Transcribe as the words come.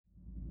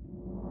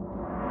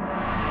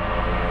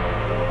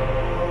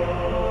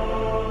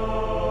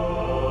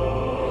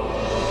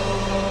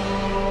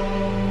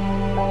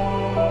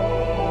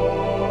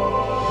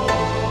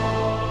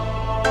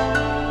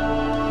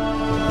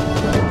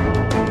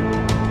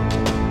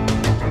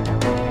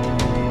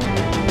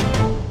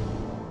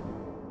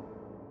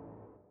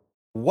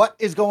What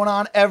is going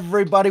on,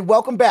 everybody?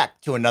 Welcome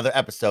back to another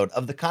episode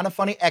of the Kinda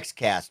Funny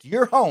Xcast,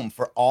 your home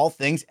for all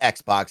things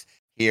Xbox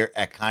here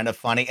at Kinda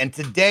Funny. And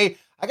today,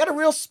 I got a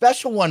real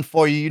special one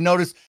for you. You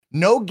notice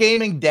no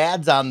gaming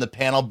dads on the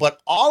panel, but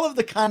all of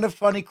the Kinda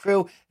Funny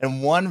crew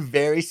and one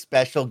very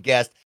special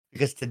guest,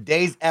 because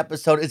today's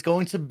episode is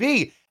going to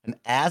be an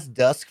As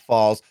Dusk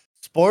Falls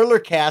spoiler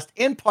cast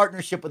in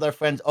partnership with our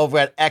friends over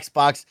at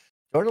Xbox,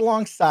 joined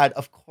alongside,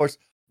 of course,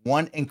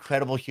 one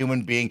incredible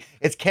human being.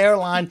 It's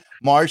Caroline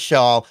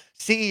Marshall,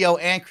 CEO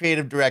and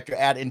creative director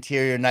at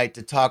Interior Night,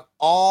 to talk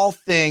all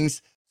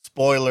things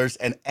spoilers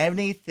and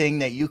anything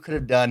that you could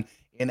have done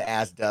in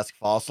As Dusk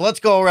Falls. So let's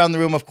go around the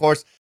room, of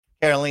course.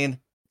 Caroline,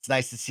 it's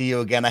nice to see you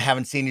again. I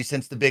haven't seen you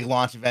since the big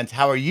launch event.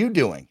 How are you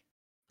doing?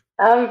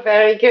 I'm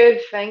very good,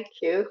 thank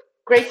you.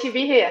 Great to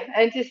be here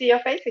and to see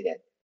your face again.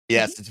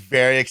 Yes, it's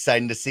very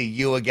exciting to see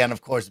you again.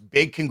 Of course,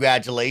 big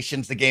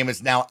congratulations. The game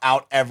is now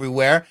out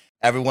everywhere.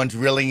 Everyone's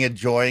really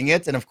enjoying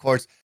it. And of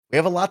course, we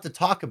have a lot to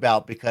talk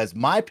about because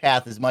my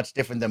path is much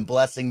different than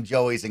Blessing,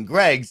 Joey's, and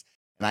Greg's.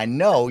 And I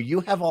know you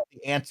have all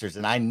the answers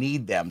and I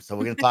need them. So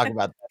we're going to talk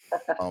about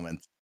that in a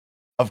moment.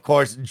 Of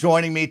course,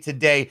 joining me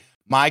today,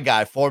 my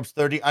guy, Forbes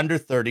 30 Under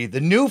 30,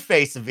 the new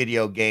face of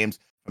video games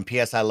from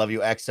PS I Love You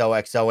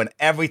XOXO and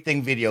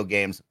everything video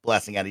games,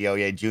 Blessing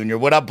Adeoye Jr.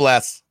 What up,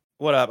 Bless?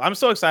 What up? I'm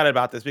so excited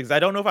about this because I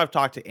don't know if I've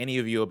talked to any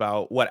of you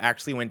about what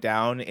actually went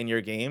down in your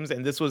games,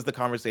 and this was the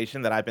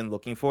conversation that I've been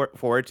looking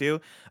forward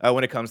to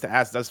when it comes to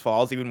As Dusk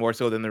Falls, even more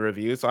so than the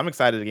review. So I'm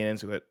excited to get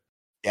into it.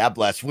 Yeah,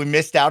 Bless. We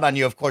missed out on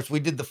you. Of course,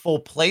 we did the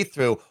full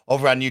playthrough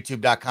over on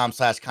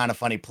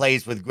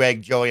youtube.com/kindafunnyplays with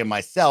Greg, Joey, and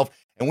myself.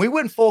 And we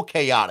went full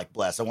chaotic,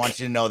 Bless. I want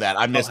you to know that.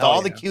 I missed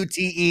all the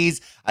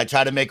QTEs. I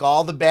tried to make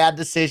all the bad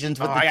decisions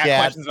with the chat. I got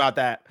questions about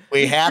that.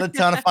 We had a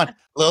ton of fun.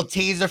 A little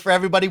teaser for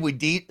everybody. We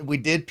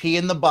did pee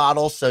in the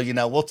bottle. So,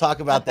 we'll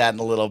talk about that in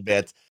a little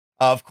bit.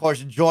 Of course,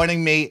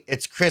 joining me,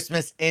 it's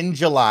Christmas in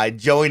July.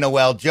 Joey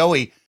Noel.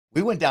 Joey,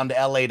 we went down to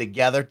LA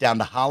together, down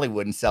to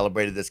Hollywood, and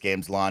celebrated this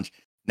game's launch.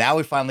 Now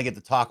we finally get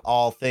to talk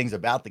all things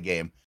about the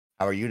game.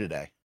 How are you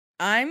today?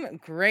 I'm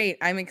great.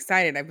 I'm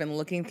excited. I've been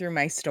looking through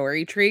my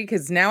story tree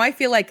because now I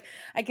feel like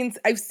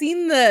I've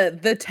seen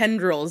the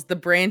tendrils, the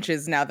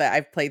branches now that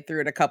I've played through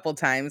it a couple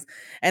times.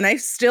 And I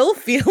still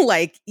feel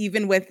like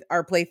even with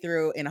our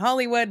playthrough in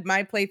Hollywood,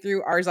 my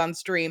playthrough, ours on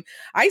stream,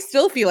 I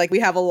still feel like we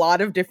have a lot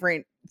of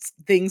different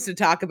things to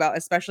talk about,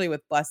 especially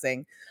with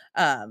Blessing.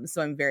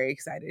 So I'm very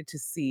excited to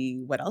see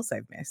what else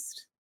I've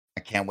missed.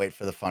 I can't wait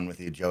for the fun with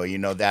you, Joey. You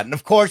know that. And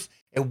of course,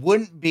 it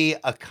wouldn't be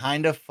a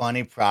Kinda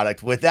Funny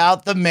product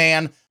without the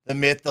man, the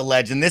myth, the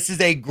legend. This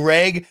is a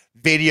Greg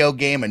video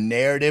game, a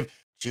narrative,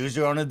 choose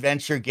your own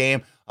adventure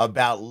game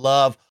about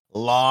love,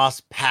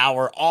 loss,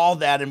 power, all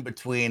that in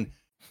between.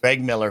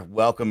 Greg Miller,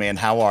 welcome in.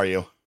 How are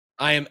you?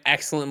 I am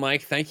excellent,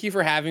 Mike. Thank you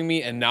for having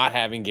me and not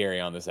having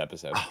Gary on this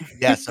episode. Oh,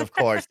 yes, of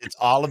course. It's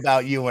all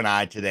about you and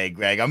I today,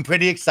 Greg. I'm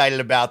pretty excited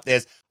about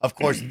this. Of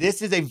course,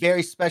 this is a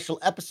very special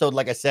episode.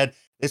 Like I said,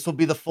 this will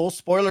be the full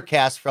spoiler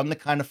cast from the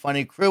Kinda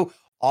Funny crew,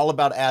 all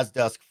about As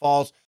Dusk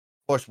Falls.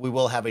 Of course, we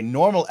will have a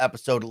normal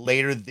episode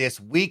later this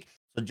week.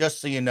 So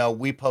just so you know,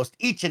 we post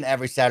each and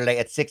every Saturday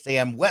at 6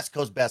 a.m. West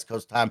Coast, Best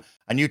Coast time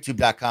on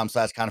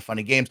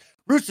youtube.com/kindafunnygames,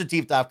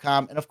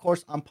 roosterteeth.com, and of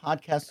course on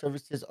podcast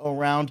services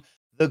around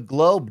the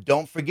globe.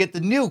 Don't forget the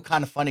new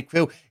Kinda Funny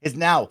crew is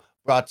now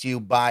brought to you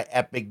by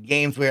Epic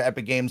Games. We're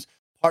Epic Games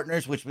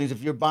partners, which means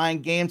if you're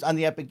buying games on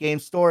the Epic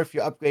Games store, if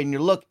you're upgrading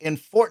your look in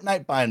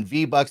Fortnite, buying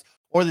V-Bucks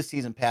or the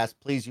season pass,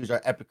 please use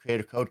our Epic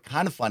creator code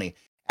Kinda Funny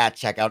at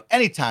checkout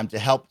anytime to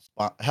help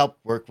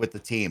work with the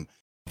team.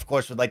 Of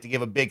course, we'd like to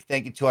give a big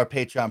thank you to our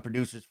Patreon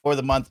producers for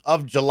the month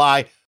of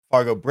July: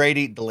 Fargo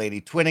Brady,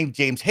 Delaney Twinning,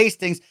 James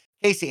Hastings,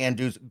 Casey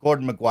Andrews,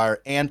 Gordon McGuire,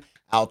 and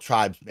Al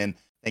Tribesman.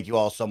 Thank you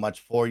all so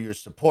much for your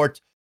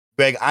support.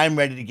 Greg, I'm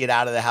ready to get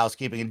out of the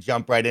housekeeping and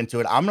jump right into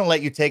it. I'm going to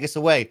let you take us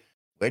away.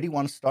 Where do you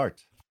want to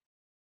start?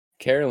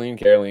 Caroline.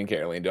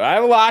 Do I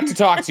have a lot to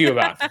talk to you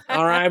about?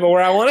 All right, but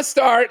where I want to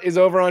start is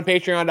over on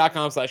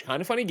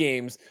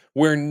patreon.com/kindafunnygames,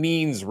 where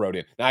Neens wrote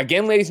in. Now,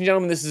 again, ladies and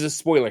gentlemen, this is a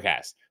spoiler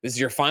cast. This is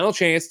your final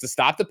chance to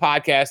stop the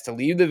podcast, to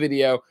leave the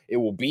video. It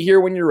will be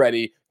here when you're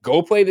ready.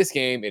 Go play this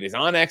game. It is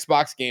on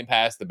Xbox Game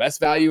Pass, the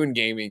best value in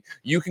gaming.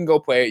 You can go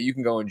play it. You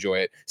can go enjoy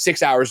it.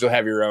 6 hours, you'll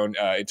have your own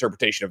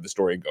interpretation of the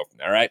story and go from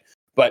there, all right?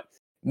 But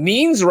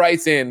Neens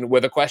writes in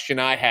with a question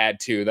I had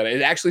too, that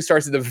it actually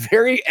starts at the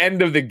very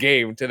end of the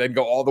game to then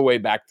go all the way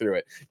back through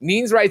it.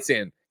 Neens writes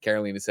in,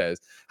 Carolina says,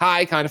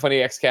 "Hi, Kinda Funny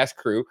Xcast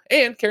crew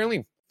and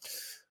Caroline.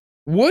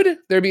 Would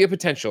there be a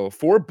potential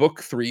for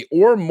book 3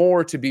 or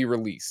more to be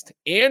released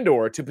and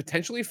or to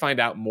potentially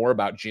find out more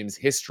about Jin's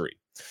history?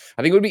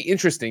 I think it would be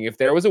interesting if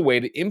there was a way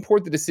to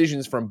import the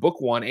decisions from book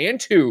 1 and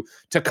 2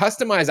 to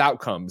customize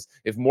outcomes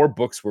if more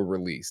books were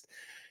released."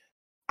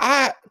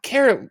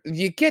 Carol,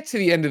 you get to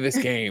the end of this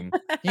game.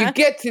 You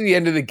get to the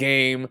end of the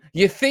game.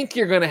 You think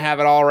you're going to have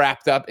it all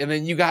wrapped up. And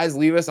then you guys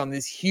leave us on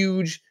this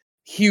huge,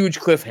 huge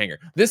cliffhanger.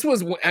 This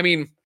was, I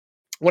mean,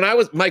 when I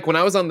was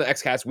on the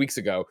Xcast weeks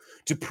ago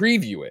to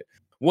preview it,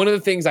 one of the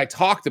things I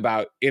talked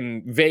about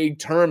in vague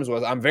terms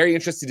was I'm very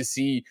interested to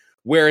see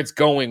where it's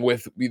going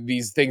with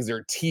these things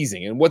they're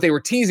teasing. And what they were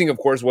teasing, of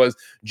course, was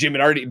Jim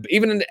had already,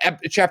 even in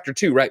chapter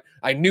 2, right?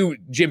 I knew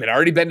Jim had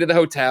already been to the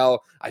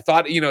hotel. I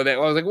thought, that I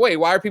was like, wait,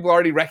 why are people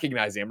already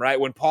recognizing him, right?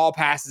 When Paul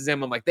passes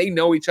him, I'm like, they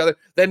know each other.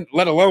 Then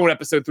let alone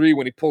episode 3,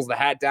 when he pulls the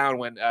hat down,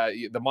 when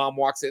the mom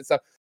walks in and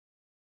stuff.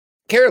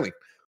 Caroline,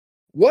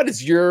 what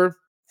is your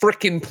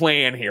freaking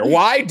plan here?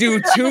 Why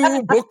do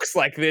 2 books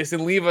like this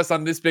and leave us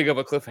on this big of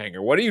a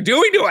cliffhanger? What are you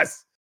doing to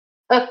us?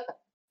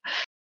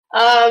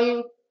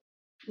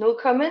 No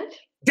comment.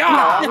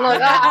 Ah!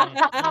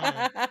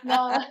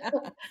 No.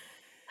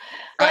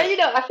 Well,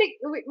 I think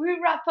we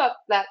wrap up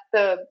that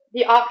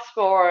the arcs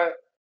for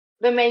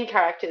the main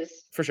characters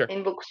For sure.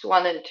 in books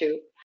 1 and 2,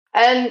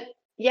 and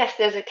yes,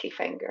 there's a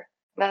cliffhanger.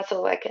 That's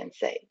all I can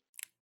say.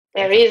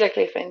 There is a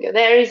cliffhanger.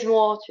 There is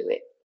more to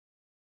it,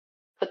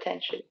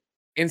 potentially.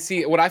 And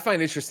see, what I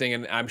find interesting,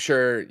 and I'm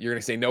sure you're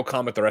going to say no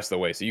comment the rest of the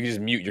way, so you can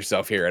just mute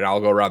yourself here, and I'll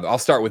go around. I'll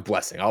start with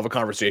Blessing. I'll have a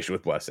conversation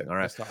with Blessing, all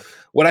right?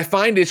 What I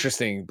find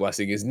interesting,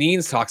 Blessing, is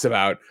Neens talks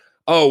about,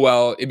 oh,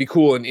 well, it'd be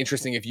cool and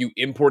interesting if you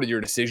imported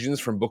your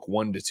decisions from book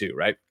 1 to 2,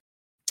 right?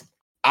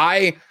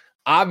 I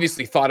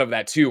obviously thought of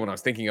that, too, when I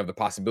was thinking of the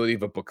possibility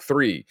of a book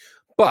 3,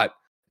 but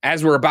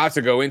as we're about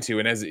to go into,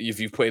 and as if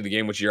you've played the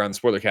game, which you're on the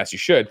spoiler cast, you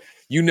should,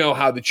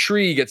 how the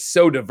tree gets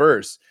so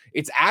diverse.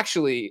 It's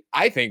actually,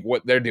 I think,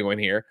 what they're doing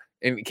here,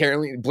 and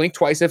Caroline, blink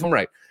twice if I'm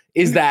right,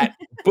 is that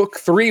book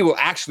 3 will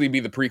actually be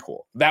the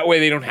prequel. That way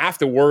they don't have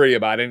to worry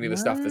about any of the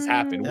stuff that's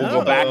happened. We'll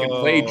go back and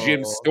play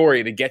Jim's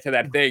story to get to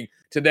that thing,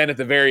 to then at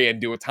the very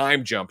end do a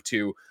time jump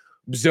to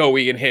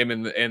Zoe and him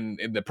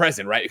in the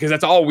present, right? Because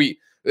that's all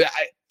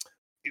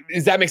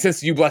does that make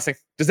sense to you, Blessing?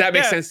 Does that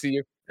make sense to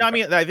you? No, I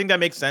mean, I think that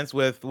makes sense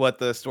with what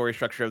the story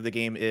structure of the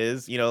game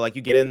is. Like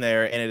you get in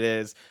there and it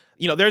is,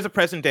 there's a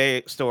present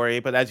day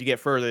story, but as you get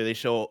further, they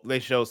show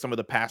some of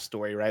the past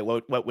story, right?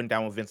 What went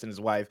down with Vincent and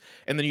his wife,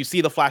 and then you see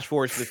the flash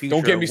forwards to the future.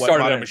 Don't get me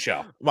started on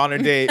Michelle.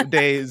 Modern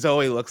day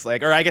Zoe looks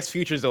like, or I guess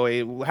future Zoe,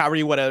 however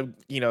you want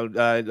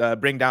to,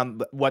 bring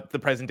down what the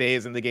present day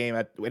is in the game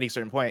at any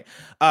certain point.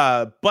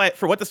 But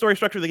for what the story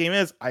structure of the game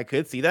is, I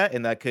could see that,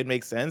 and that could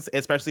make sense,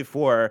 especially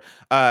for,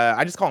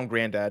 I just call him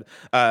Granddad,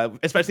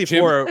 especially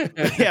Jim. For,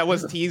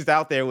 was teased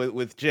out there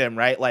with Jim,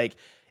 right? Like,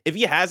 if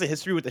he has a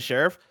history with the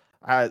sheriff,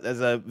 as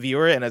a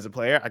viewer and as a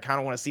player, I kind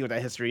of want to see what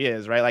that history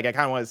is, right? Like, I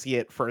kind of want to see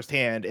it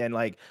firsthand. And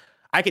like,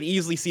 I could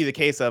easily see the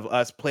case of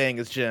us playing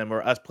as Jim,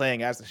 or us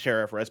playing as the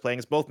sheriff, or us playing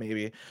as both,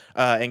 maybe,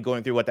 and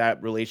going through what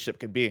that relationship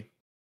could be.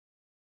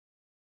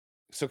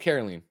 So,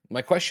 Caroline,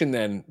 my question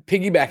then,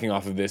 piggybacking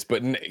off of this,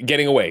 but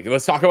getting away,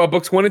 let's talk about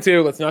books 1 and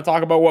 2. Let's not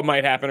talk about what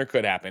might happen or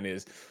could happen.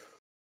 Is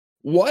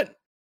what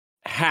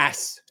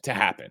has to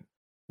happen?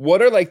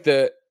 What are like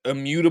the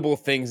immutable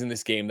things in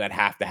this game that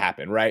have to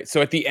happen, right?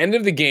 So at the end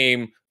of the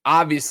game,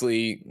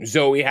 obviously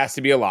Zoe has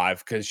to be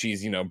alive because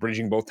she's,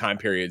 bridging both time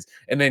periods,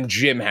 and then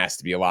Jim has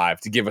to be alive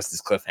to give us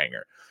this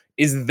cliffhanger.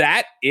 Is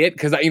that it?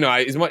 Because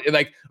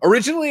like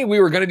originally we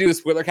were going to do the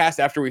spoiler cast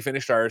after we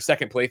finished our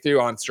second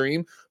playthrough on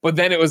stream, but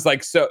then it was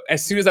like, so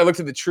as soon as I looked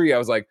at the tree, I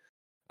was like,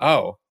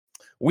 oh,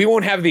 we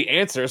won't have the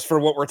answers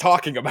for what we're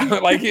talking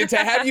about. Like, to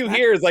have you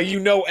here is like,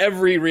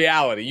 every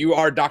reality. You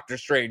are Doctor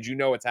Strange. You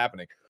know what's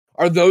happening.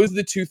 Are those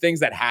the 2 things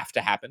that have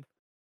to happen?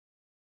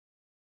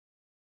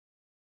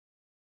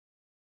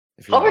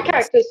 All the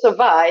characters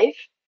survive.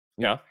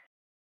 Yeah.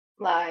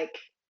 Like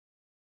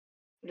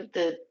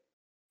the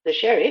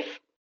sheriff.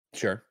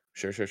 Sure.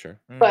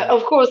 But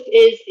of course,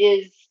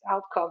 his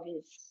outcome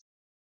is,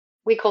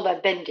 we call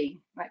that bending,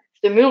 right?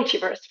 It's the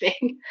multiverse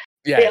thing.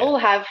 Yeah. They all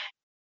have.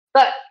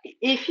 But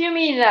if you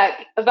mean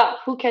like about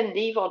who can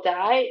live or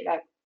die,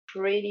 like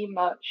pretty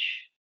much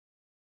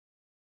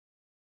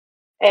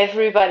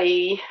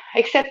everybody,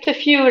 except a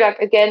few, like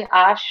again,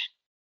 Ash,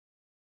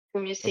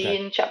 whom you see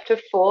in chapter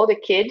 4, the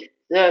kid,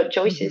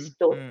 Joyce's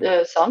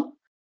son.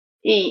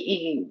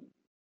 He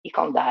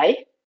can't die.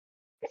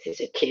 This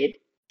is a kid.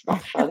 It's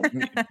not fun.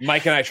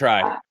 Mike and I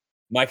tried.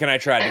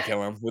 To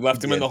kill him. We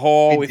left him in the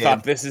hole. We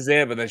thought this is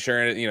it, but then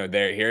sure,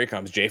 here he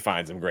comes. Jay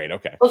finds him. Great.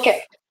 Okay.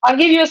 Okay. I'll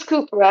give you a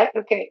scoop, right?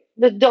 Okay.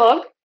 The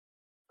dog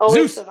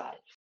always survives.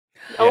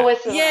 Always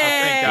survives.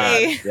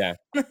 Yay! Yeah.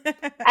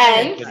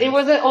 And it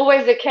wasn't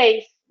always the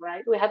case,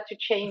 right? We had to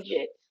change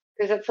it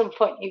because at some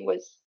point he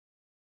was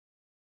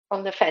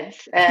on the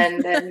fence,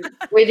 and then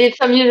we did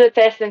some user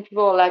tests, and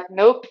people were like,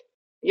 "Nope,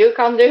 you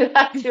can't do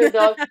that to a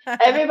dog.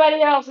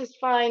 Everybody else is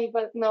fine,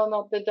 but no,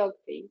 not the dog,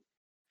 please."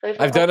 So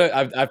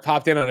I've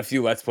popped in on a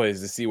few Let's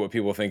Plays to see what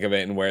people think of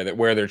it and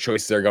where their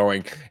choices are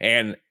going,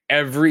 and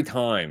every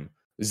time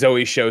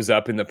Zoe shows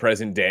up in the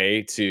present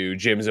day to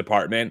Jim's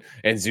apartment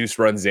and Zeus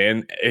runs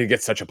in, it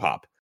gets such a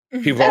pop.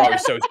 People are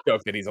always so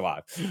stoked that he's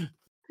alive.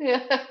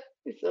 Yeah,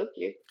 he's so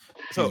cute.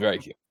 So he's very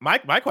cute.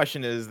 My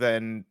question is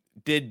then,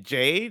 did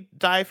Jay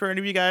die for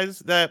any of you guys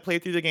that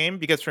played through the game?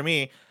 Because for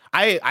me,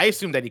 I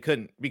assumed that he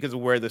couldn't because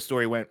of where the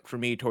story went for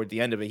me toward the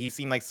end of it. He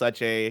seemed like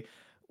such a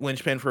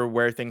linchpin for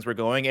where things were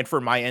going, and for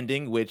my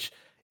ending, which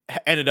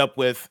ended up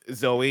with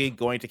Zoe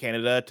going to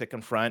Canada to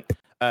confront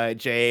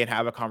Jay and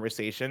have a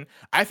conversation.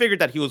 I figured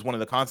that he was one of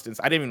the constants.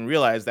 I didn't even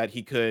realize that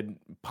he could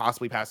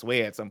possibly pass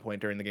away at some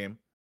point during the game.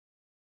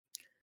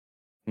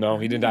 No,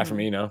 he didn't die for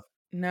me. No.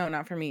 No,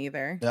 not for me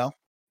either. No, of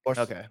course.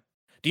 Okay.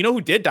 Do you know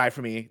who did die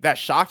for me? That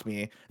shocked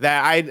me.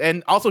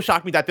 And also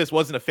shocked me that this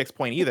wasn't a fixed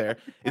point either.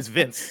 Is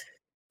Vince.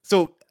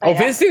 So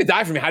Vince didn't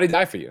die for me. How did he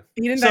die for you?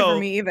 He didn't die for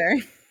me either.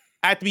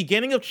 At the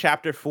beginning of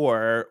chapter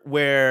 4,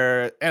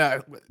 where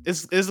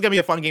this is gonna be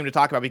a fun game to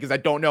talk about because I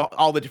don't know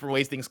all the different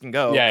ways things can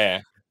go.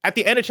 Yeah. At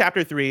the end of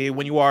chapter 3,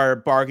 when you are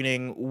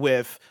bargaining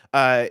with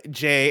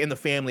Jay and the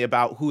family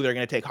about who they're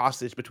gonna take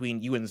hostage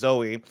between you and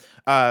Zoe,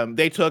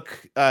 they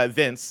took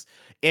Vince.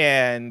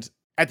 And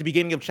at the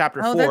beginning of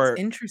chapter 4, that's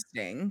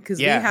interesting because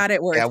we had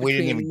it where it's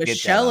between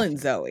Michelle and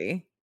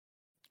Zoe.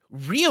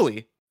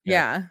 Really?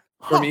 Yeah.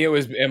 For me, it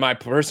was in my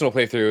personal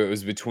playthrough. It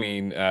was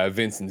between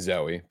Vince and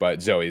Zoe,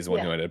 but Zoe is the one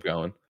who ended up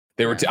going.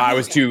 They were. I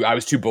was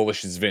too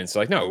bullish as Vince.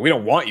 Like, no, we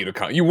don't want you to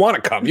come. You want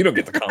to come. You don't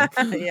get to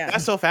come. Yeah,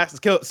 that's so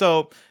fast.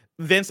 So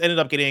Vince ended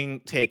up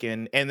getting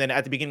taken, and then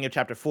at the beginning of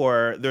chapter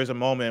 4, there's a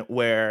moment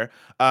where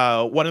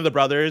one of the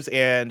brothers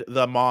and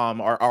the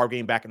mom are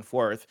arguing back and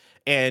forth,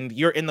 and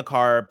you're in the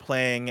car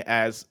playing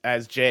as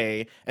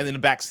Jay, and then the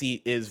back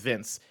seat is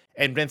Vince,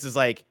 and Vince is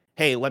like,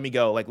 hey, let me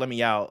go, like, let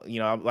me out, you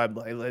know,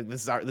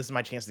 this is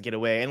my chance to get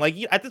away. And like,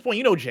 at this point,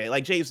 you know, Jay,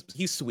 like,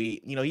 he's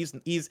sweet, you know,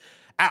 he's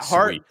at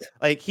heart,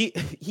 like he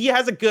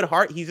has a good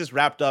heart. He's just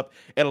wrapped up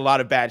in a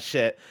lot of bad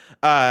shit.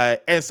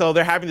 And so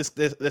they're having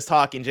this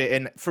talk,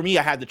 and for me,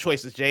 I had the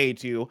choice as Jay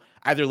to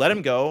either let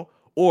him go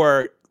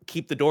or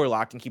keep the door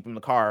locked and keep him in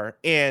the car.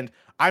 And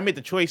I made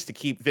the choice to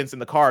keep Vince in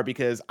the car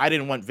because I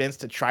didn't want Vince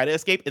to try to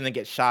escape and then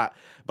get shot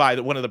by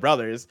one of the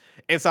brothers.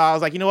 And so I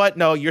was like, you know what?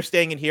 No, you're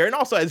staying in here. And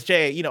also as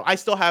Jay, you know, I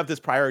still have this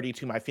priority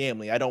to my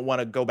family. I don't want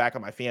to go back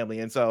on my family.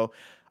 And so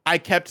I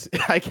kept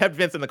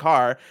Vince in the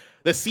car.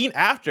 The scene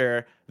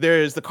after,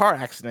 there's the car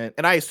accident.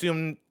 And I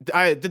assume,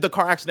 did the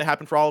car accident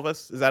happen for all of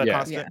us? Is that a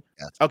constant?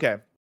 Yeah. Okay.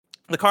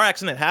 The car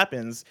accident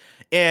happens.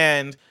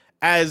 And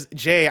as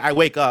Jay, I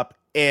wake up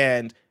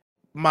and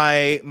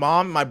my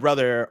mom, my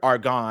brother are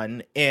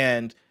gone,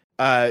 and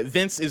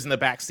Vince is in the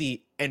back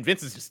seat, and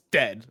Vince is just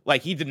dead.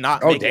 Like, he did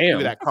not make it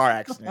through that car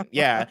accident.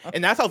 Yeah,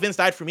 and that's how Vince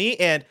died for me,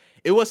 and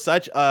it was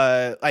such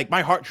like,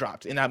 my heart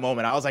dropped in that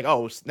moment. I was like,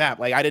 oh snap!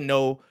 Like, I didn't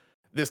know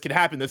this could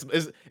happen. This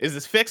is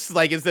this fixed?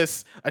 Like, is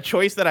this a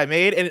choice that I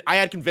made? And I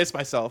had convinced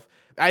myself.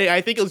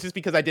 I think it was just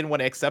because I didn't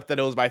want to accept that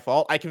it was my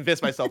fault. I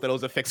convinced myself that it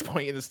was a fixed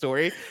point in the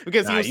story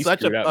because he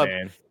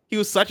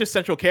was such a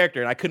central character,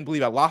 and I couldn't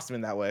believe I lost him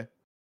in that way.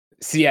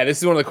 So yeah, this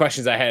is one of the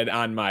questions I had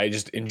on my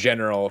just in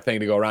general thing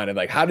to go around. And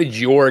like, how did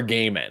your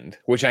game end?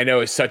 Which I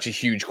know is such a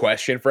huge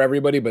question for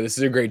everybody, but this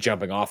is a great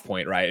jumping off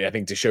point, right? I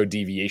think to show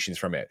deviations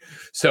from it.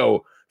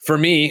 So for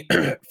me,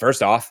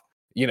 first off,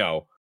 you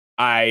know,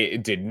 I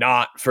did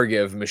not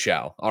forgive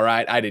Michelle. All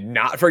right. I did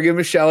not forgive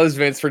Michelle as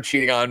Vince for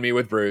cheating on me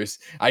with Bruce.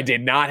 I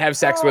did not have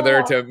sex with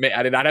her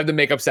I did not have the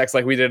makeup sex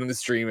like we did in the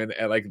stream and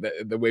like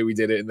the way we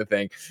did it in the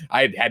thing.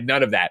 I had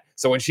none of that.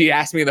 So when she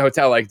asked me in the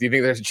hotel, like, do you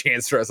think there's a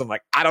chance for us? I'm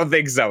like, I don't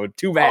think so.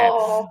 Too bad.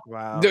 Oh.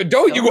 Wow.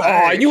 Don't you?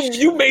 Oh,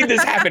 you made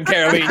this happen,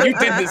 Caroline. You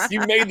did this.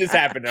 You made this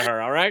happen to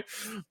her. All right.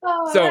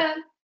 So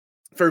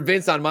for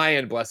Vince on my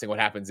end, blessing, what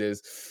happens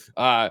is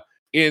I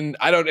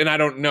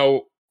don't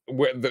know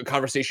where the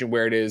conversation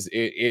where it is,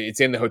 it's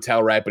in the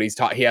hotel, right? But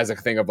he has a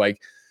thing of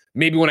like,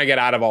 maybe when I get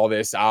out of all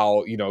this,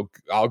 I'll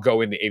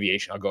go into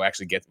aviation. I'll go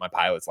actually get my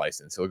pilot's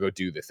license. He'll go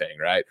do the thing,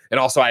 right? And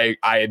also I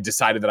had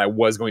decided that I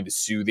was going to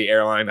sue the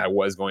airline. I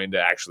was going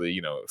to actually,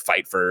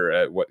 fight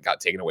for what got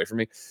taken away from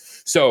me.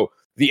 So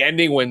the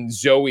ending when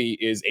Zoe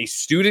is a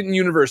student in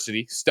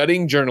university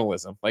studying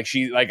journalism,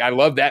 I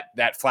love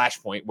that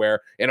flashpoint where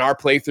in our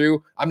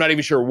playthrough, I'm not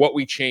even sure what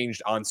we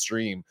changed on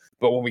stream,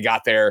 but when we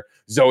got there,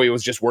 Zoe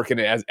was just working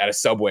at a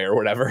Subway or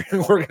whatever,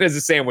 working as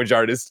a sandwich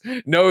artist.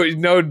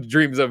 No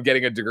dreams of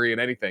getting a degree in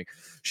anything.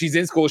 She's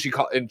in school. She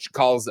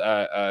calls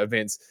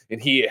Vince,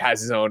 and he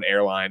has his own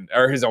airline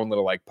or his own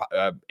little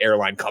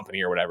airline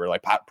company or whatever,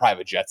 like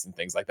private jets and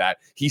things like that.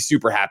 He's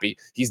super happy.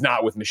 He's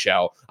not with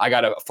Michelle. I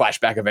got a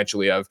flashback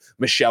eventually of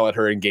Michelle at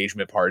her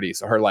engagement party,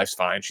 so her life's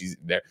fine. She's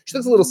there. She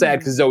looks a little sad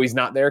because Zoe's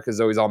not there because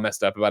Zoe's all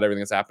messed up about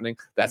everything that's happening.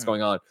 That's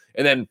going on.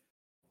 And then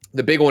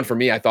the big one for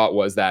me, I thought,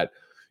 was that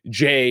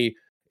Jay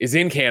is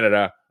in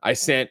Canada. I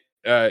sent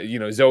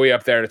Zoe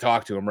up there to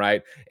talk to him,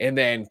 right? And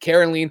then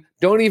Caroline,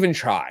 don't even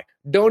try.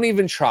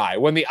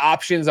 When the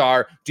options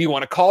are, do you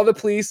want to call the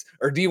police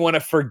or do you want to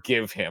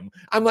forgive him?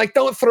 I'm like,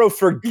 don't throw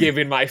forgive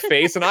in my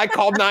face. And I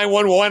called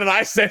 911 and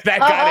I sent that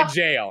guy to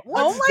jail.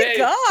 Oh my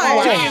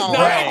God. Jay is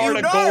not a heart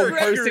of gold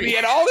person. He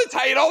had all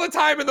the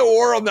time in the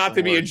world not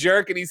to be a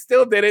jerk, and he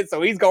still did it.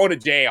 So he's going to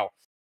jail.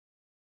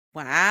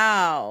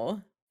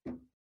 Wow.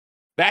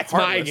 That's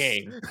my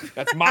game.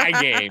 That's my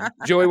game.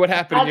 Joey, what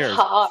happened in yours?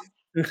 Hard.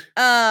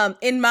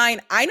 In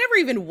mine, I never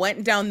even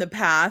went down the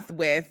path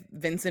with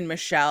Vince and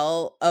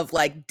Michelle of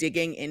like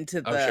digging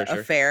into the Sure.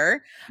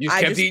 affair. You just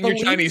I kept just eating your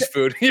believed- Chinese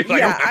food. You're like,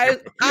 Yeah, "I'm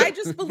not I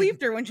just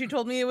believed her when she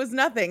told me it was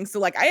nothing. So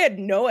like I had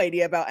no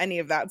idea about any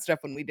of that stuff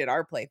when we did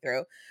our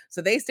playthrough.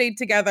 So they stayed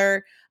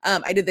together.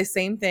 I did the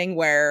same thing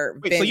where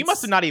Wait, so you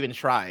must have not even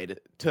tried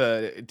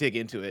to dig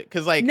into it,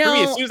 because like for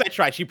me, as No. soon as I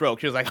tried, she broke.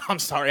 She was like, "I'm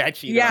sorry, I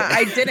cheated." Yeah,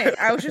 I didn't.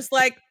 I was just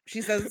like,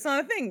 she says it's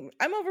not a thing.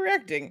 I'm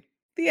overreacting.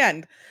 The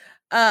end.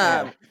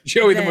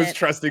 Joey, the then- most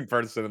trusting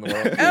person in the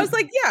world. I was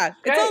like, yeah,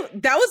 it's all,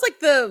 that was like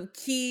the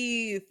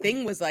key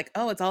thing was like,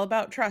 oh, it's all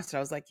about trust. I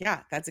was like,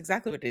 yeah, that's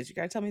exactly what it is. You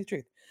gotta tell me the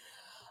truth.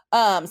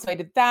 So I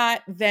did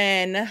that.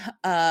 Then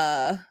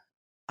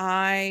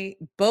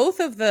both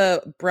of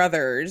the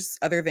brothers,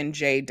 other than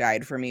Jay,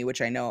 died for me,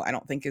 which I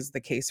don't think is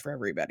the case for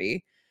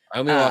everybody. I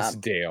only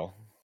lost Dale.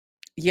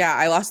 Yeah,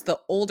 I lost the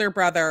older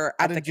brother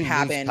How at the did you lose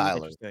cabin. Tyler?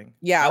 Interesting.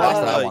 Yeah, I I lost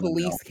lost the- the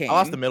police came. I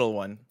lost the middle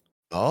one.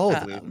 Oh,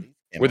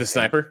 With a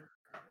sniper?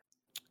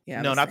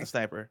 Yeah, No, not the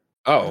sniper.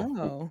 Oh.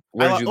 Oh.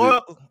 Where did you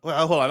lose?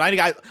 Well, hold on.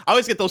 I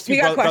always get those two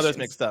We got brothers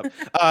questions. mixed up.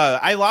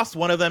 I lost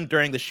one of them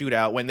during the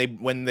shootout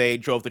when they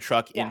drove the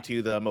truck Yeah.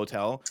 into the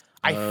motel.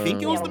 I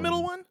think it was the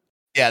middle one.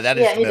 Yeah, that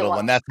is Yeah, the either middle one.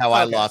 one. That's how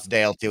I Okay. lost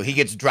Dale too. He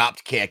gets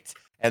dropped kicked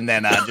and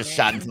then just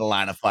shot into the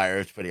line of fire.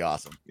 It's pretty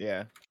awesome.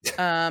 Yeah.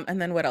 And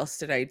then what else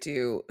did I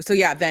do? So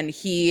yeah, then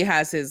he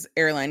has his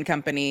airline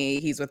company.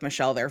 He's with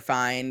Michelle. They're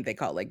fine. They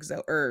call it like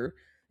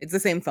it's the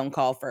same phone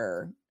call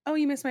for, oh,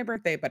 you missed my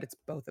birthday, but it's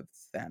both of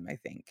them, I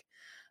think.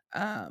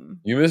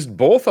 You missed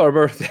both our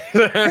birthdays.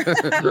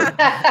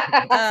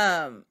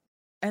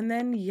 And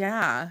then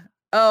yeah.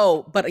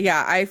 Oh, but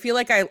yeah, I feel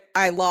like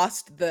I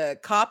lost the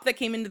cop that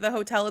came into the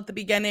hotel at the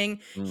beginning.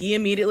 He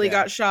immediately Yeah.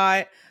 got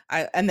shot.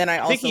 And then I I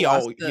also think he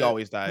lost he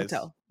always dies.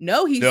 hotel.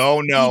 No, he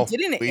No, he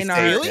didn't we in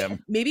saved our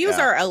him. maybe it was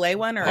Yeah. our LA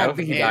one or I don't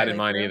think he Yeah. died in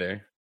mine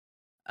either.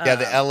 Yeah,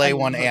 the LA and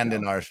one the and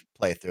hotel. in our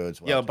playthrough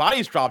as well. Yeah,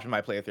 bodies dropped in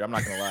my playthrough. I'm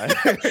not gonna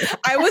lie.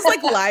 I was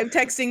like live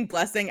texting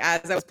Blessing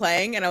as I was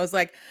playing, and I was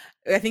like,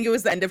 I think it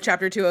was the end of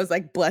chapter 2. I was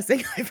like,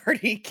 Blessing, I've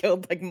already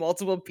killed like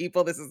multiple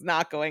people. This is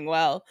not going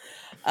well.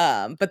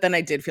 But then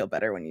I did feel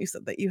better when you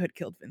said that you had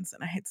killed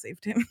Vincent. I had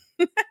saved him.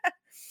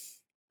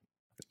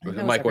 I think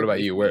that was Mike, what about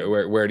everybody's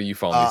you? name. Where do you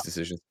fall in these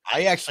decisions?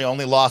 I actually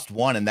only lost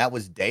one, and that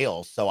was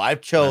Dale. So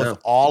I've chose Wow.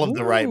 all of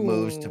the right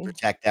moves to Ooh.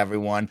 protect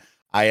everyone.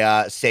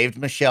 I saved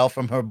Michelle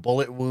from her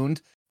bullet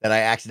wound that I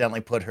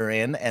accidentally put her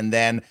in, and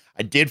then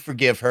I did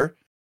forgive her.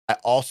 I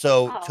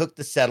also Oh. took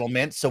the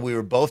settlement, so we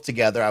were both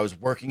together. I was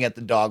working at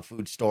the dog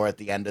food store at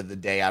the end of the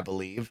day, I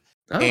believe.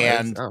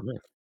 And man.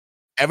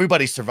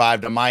 everybody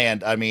survived on my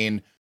end. I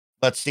mean,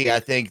 let's see. I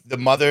think the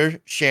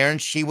mother, Sharon,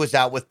 she was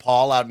out with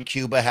Paul out in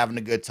Cuba having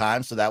a good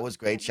time. So that was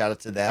great. Shout out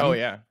to them. Oh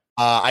yeah.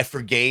 I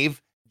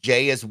forgave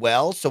Jay as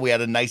well. So we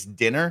had a nice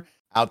dinner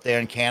out there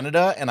in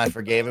Canada and I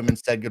forgave him and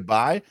said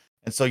goodbye.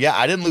 And so, yeah,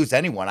 I didn't lose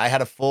anyone. I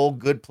had a full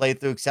good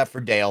playthrough except for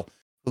Dale,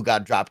 who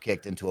got drop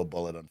kicked into a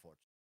bullet, unfortunately.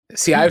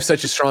 See, I have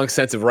such a strong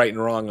sense of right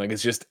and wrong. Like,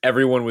 it's just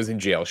everyone was in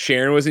jail.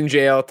 Sharon was in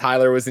jail.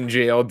 Tyler was in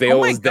jail.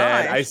 Dale my was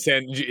dead. gosh. I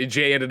sent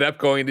Jay ended up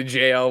going to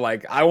jail.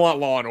 Like, I want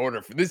law and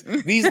order for this.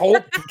 These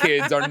Holt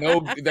kids are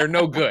they're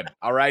no good.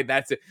 All right,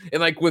 that's it.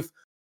 And like with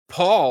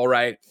Paul,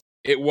 right?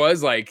 It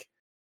was like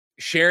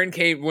Sharon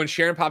came when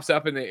Sharon pops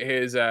up in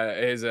his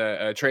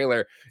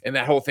trailer, and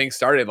that whole thing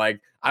started. Like,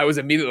 I was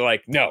immediately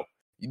like, no.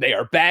 They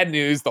are bad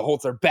news. The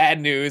Holts are bad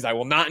news. I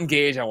will not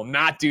engage. I will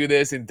not do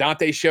this. And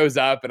Dante shows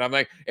up, and I'm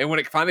like, and when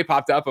it finally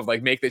popped up of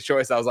like make this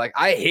choice, I was like,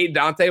 I hate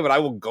Dante, but I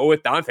will go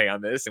with Dante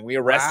on this. And we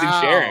arrested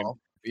Sharon. Wow.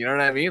 You know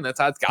what I mean?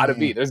 That's how it's got to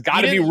be. There's got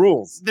You to be didn't-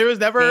 rules. There was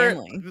never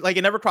Family. like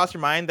it never crossed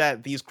your mind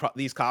that these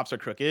cops are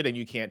crooked and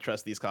you can't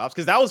trust these cops,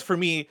 because that was for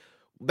me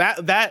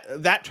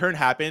that turn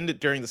happened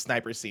during the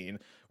sniper scene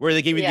where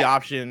they gave you the Yeah.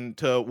 option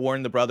to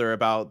warn the brother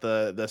about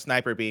the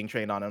sniper being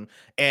trained on him,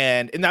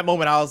 and in that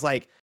moment I was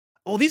like,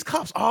 well, these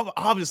cops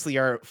obviously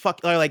are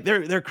like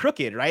they're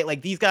crooked, right?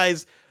 Like these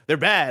guys, they're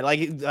bad.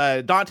 Like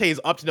Dante's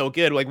up to no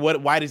good. Like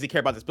why does he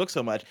care about this book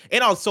so much?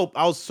 And I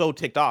was so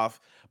ticked off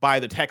by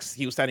the text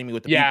he was sending me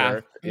with the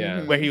beeper,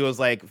 Yeah. where he was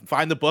like,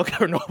 find the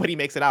book or nobody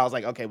makes it out. I was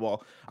like, okay,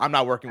 well, I'm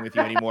not working with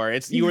you anymore.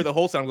 It's you or the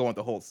Holtz, and I'm going with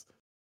the Holtz.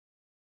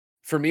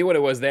 For me, what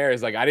it was there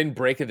is like I didn't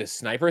break the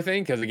sniper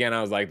thing because again,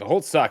 I was like, the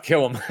Holtz suck,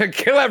 kill them,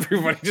 kill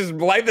everybody, just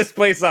light this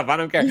place up. I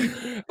don't care.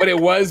 But it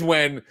was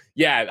when,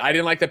 yeah, I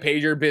didn't like the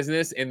pager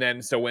business, and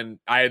then so when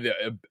I had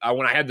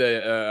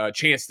the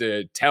chance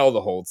to tell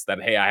the Holtz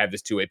that hey, I have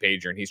this 2-way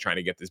pager and he's trying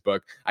to get this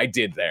book, I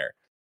did there.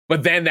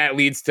 But then that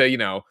leads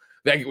to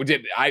like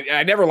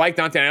I never liked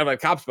Dante, I never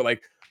liked cops, but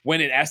like when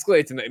it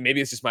escalates, and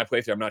maybe it's just my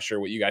playthrough, I'm not sure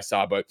what you guys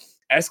saw, but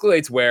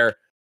escalates where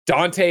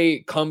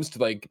Dante comes to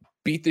like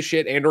beat the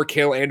shit and or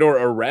kill and or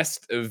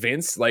arrest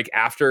Vince like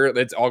after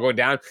it's all going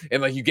down,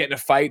 and like you get in a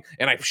fight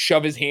and I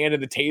shove his hand in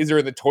the taser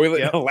in the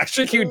toilet and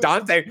electrocute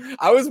Dante.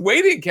 I was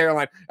waiting,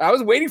 Caroline. I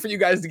was waiting for you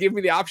guys to give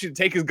me the option to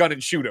take his gun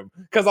and shoot him,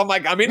 because I'm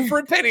like, I'm in for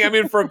a penny, I'm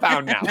in for a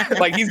pound now.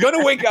 Like he's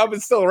gonna wake up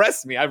and still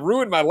arrest me. I've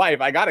ruined my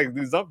life. I gotta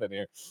do something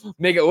here.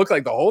 Make it look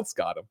like the Holtz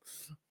got him.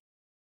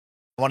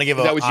 want to give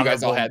Is a that what you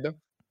guys all honorable- had though?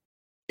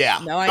 Yeah.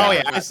 No, I Oh never yeah,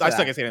 I got to stuck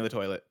that. it in the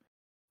toilet.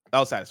 That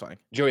was satisfying.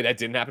 Joey, that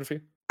didn't happen for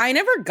you? I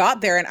never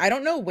got there, and I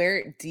don't know where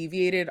it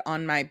deviated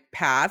on my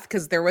path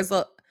because there was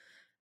a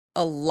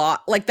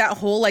lot, like that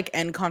whole like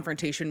end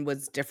confrontation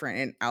was different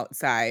and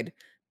outside.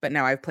 But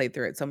now I've played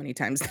through it so many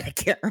times that I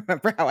can't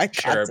remember how I got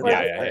Sure. to Yeah,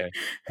 that yeah, part.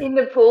 yeah. In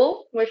the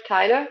pool with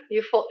Tyler,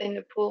 you fought in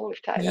the pool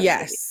with Tyler. maybe.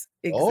 Yes,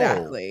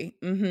 exactly.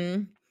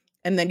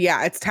 And then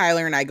yeah, it's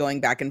Tyler and I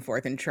going back and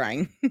forth and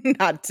trying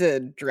not to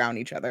drown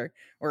each other,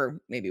 or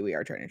maybe we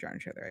are trying to drown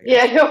each other. I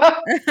Yeah, you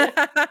are.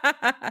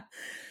 guess.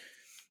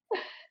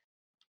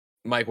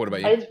 Mike, what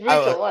about you? It's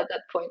brutal at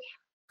that point.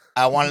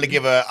 I wanted to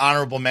give an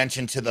honorable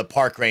mention to the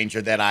park ranger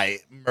that I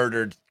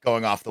murdered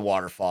going off the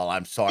waterfall.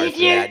 I'm sorry Did for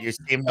you? that. You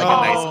seem like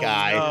a nice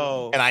guy,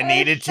 No. and I Oh,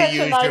 needed he's to such a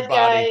use nice your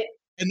body. guy.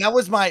 And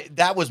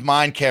that was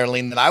mine,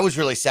 Caroline, that I was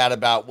really sad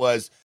about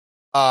was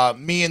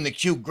me and the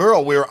cute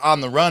girl. We were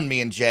on the run, me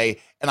and Jay,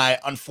 and I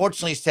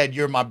unfortunately said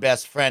you're my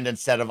best friend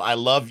instead of I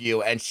love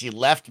you, and she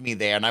left me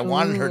there, and I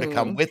wanted her to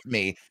come Ooh. with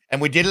me,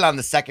 and we did it on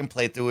the second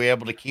playthrough. We were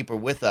able to keep her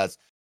with us,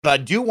 but I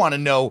do want to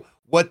know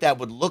what that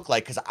would look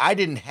like because I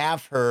didn't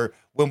have her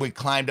when we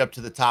climbed up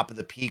to the top of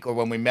the peak or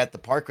when we met the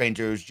park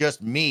ranger. It was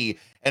just me,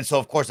 and so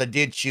of course I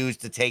did choose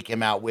to take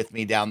him out with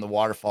me down the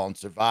waterfall and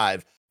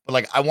survive. But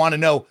like, I want to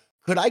know,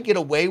 could I get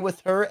away with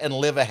her and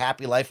live a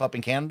happy life up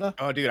in Canada?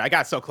 Oh, dude, I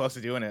got so close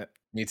to doing it.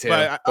 Me too.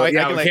 But Well, I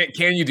yeah, can, like-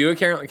 can you do it,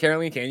 Caroline?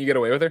 Can you get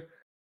away with her?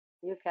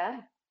 You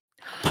can.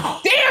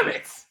 Damn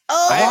it!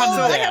 Oh, I I,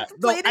 wanted have that. to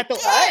No, play it at the-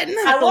 again.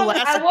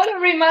 I want to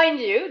remind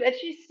you that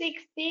she's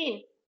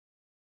 16.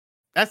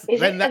 That's Is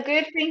then it that, a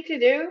good thing to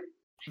do?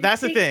 She's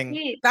That's the thing.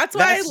 16. That's why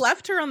That's- I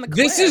left her on the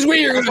cliff. This is where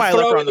you're going That's why I to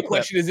left throw her in on the the cliff.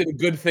 question, is it a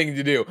good thing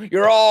to do?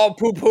 You're all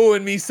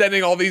poo-pooing me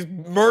sending all these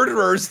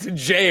murderers to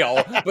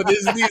jail, but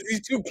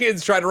these two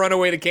kids trying to run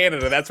away to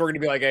Canada. That's where we're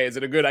going to be like, hey, is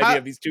it a good idea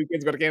if these two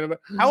kids go to Canada?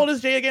 How old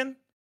is Jay again?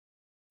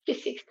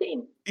 She's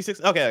 16. He's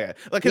 6. Okay.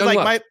 Because Young like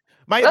love.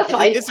 my That's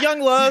fine. it's young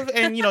love,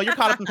 and you know you're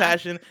caught up in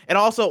passion, and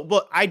also,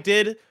 well, I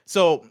did.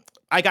 So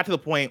I got to the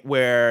point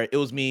where it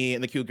was me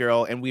and the cute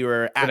girl, and we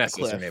were at Vanessa's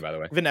the cliff. her name, by the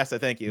way. Vanessa,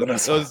 thank you.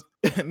 Vanessa. It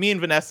was me and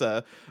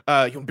Vanessa.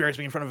 You embarrassed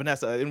me in front of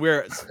Vanessa, and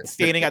we're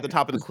standing at the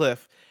top of the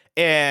cliff.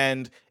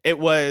 And it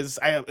was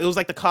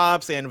like the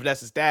cops and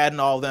Vanessa's dad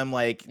and all of them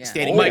like Yeah.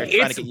 standing Oh, there like,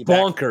 trying it's to get you back.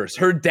 bonkers.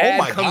 Her dad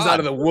my comes God. out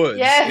of the woods.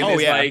 Yeah. And Oh,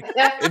 is yeah. like,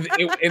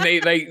 Yeah. and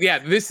they like, yeah,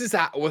 this is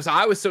how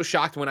I was so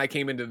shocked when I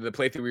came into the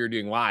playthrough we were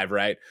doing live,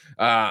 right?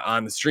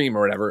 On the stream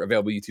or whatever,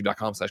 available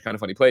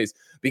youtube.com/kindoffunnyplays.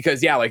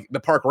 Because yeah, like the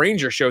park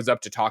ranger shows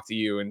up to talk to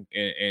you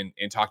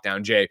and talk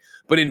down Jay.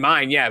 But in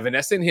mine, yeah,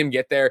 Vanessa and him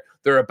get there,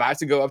 they're about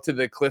to go up to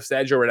the cliff's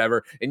edge or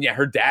whatever, and yeah,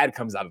 her dad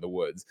comes out of the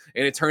woods.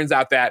 And it turns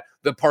out that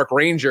the park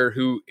ranger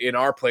who in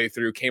our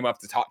playthrough came up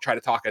to try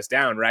to talk us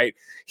down, right?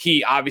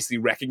 He obviously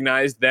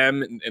recognized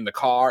them in the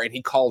car and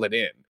he called it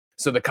in.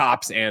 So the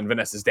cops and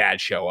Vanessa's dad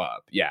show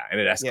up. Yeah, and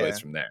it escalates Yeah.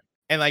 from there.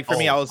 And like for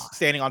me, Oh, I was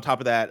standing on top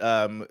of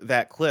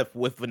that cliff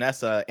with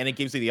Vanessa, and it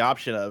gives you the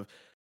option of,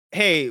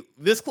 hey,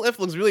 this cliff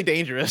looks really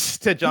dangerous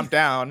to jump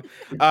down.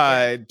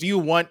 Do you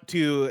want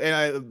to?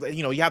 And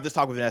you have this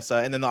talk with Vanessa,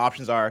 and then the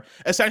options are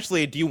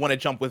essentially, do you want to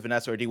jump with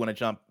Vanessa or do you want to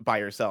jump by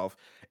yourself?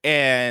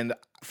 And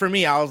for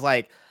me, I was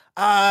like,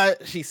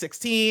 she's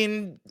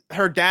 16.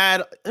 Her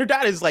dad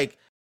is like.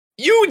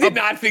 You did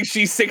not think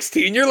she's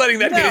 16. You're letting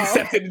that get No.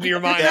 accepted into your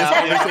mind.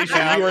 Yeah, This conversation.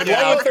 yeah, You were in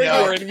yeah, love with her. yeah.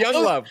 You were in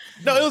young love.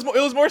 No, it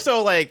was more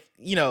so like,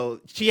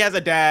 she has a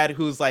dad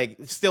who's like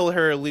still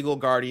her legal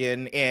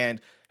guardian,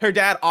 and her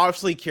dad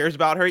obviously cares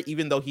about her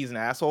even though he's an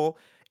asshole.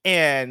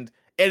 And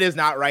it is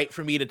not right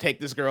for me to take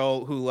this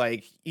girl who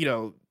like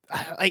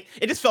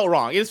it just felt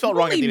wrong. It just felt I've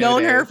wrong. At only the end of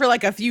known the day. her for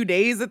like a few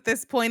days at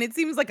this point. It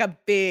seems like a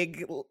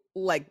big,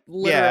 like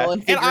literal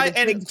and And I- figurative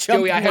and big jump.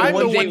 Joey, I I'm had the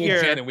one one date with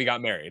here- Jen and we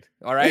got married.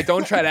 All right?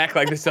 Don't try to act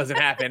like this doesn't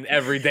happen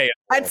every day.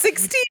 At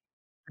 16.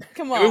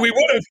 Come on. We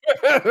would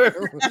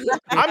have.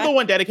 I'm the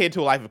one dedicated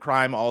to a life of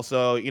crime.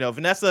 Also,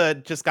 Vanessa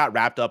just got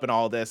wrapped up in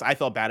all this. I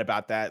felt bad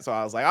about that, so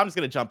I was like, I'm just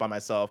gonna jump on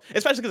myself,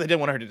 especially because I didn't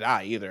want her to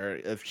die either.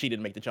 If she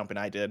didn't make the jump and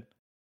I did.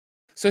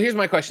 So here's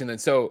my question then.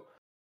 So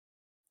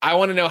I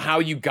want to know how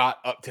you got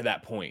up to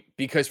that point.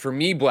 Because for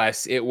me,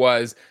 Bless, it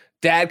was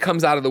dad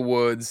comes out of the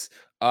woods.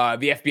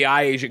 The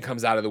FBI agent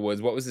comes out of the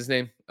woods. What was his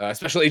name?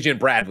 Special Agent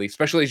Bradley.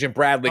 Special Agent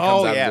Bradley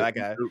comes out yeah, of that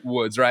guy. the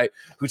woods, right?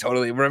 Who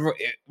totally remember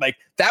it, like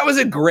that was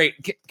a great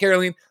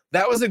Caroline.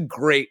 That was a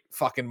great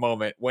fucking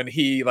moment when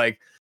he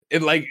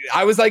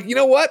I was like, you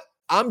know what?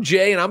 I'm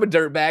Jay and I'm a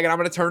dirtbag and I'm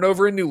gonna turn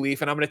over a new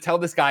leaf and I'm gonna tell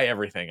this guy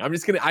everything.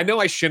 I know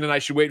I shouldn't. I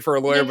should wait for a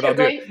lawyer, but I'll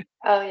do it.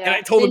 Oh yeah. And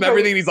I told him Ninja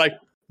everything. And he's like,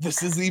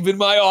 this isn't even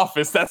my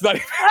office. That's not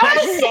even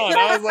my son.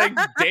 I was like,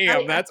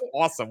 damn, that's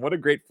awesome. What a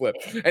great flip.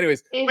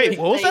 Anyways, Wait,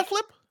 what was that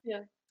flip?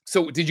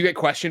 so did you get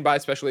questioned by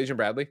Special Agent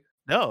Bradley?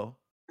 No.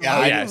 Yeah,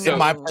 Oh, I yeah, didn't, so- in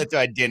my playthrough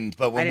I didn't,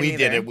 but when I we didn't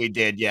did either. it, we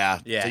did. Yeah,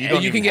 Yeah, So and And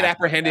don't you can even get have to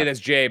do apprehended that. as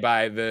Jay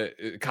by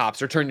the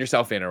cops or turn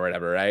yourself in or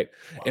whatever, right?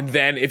 And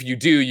then if you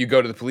do, you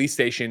go to the police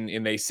station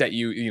and they set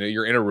you,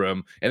 you're in a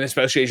room and then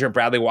Special Agent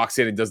Bradley walks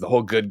in and does the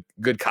whole good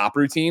cop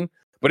routine.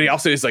 but he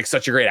also is like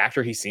such a great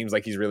actor. He seems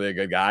like he's really a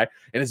good guy.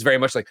 And it's very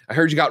much like, I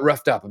heard you got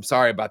roughed up. I'm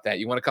sorry about that.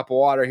 You want a cup of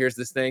water? Here's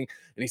this thing.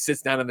 And he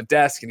sits down at the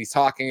desk and he's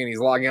talking and he's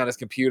logging on his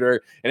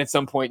computer. And at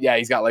some point,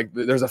 he's got like,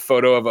 there's a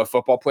photo of a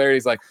football player.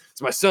 He's like,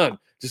 it's my son.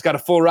 Just got a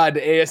full ride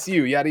to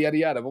ASU, yada, yada,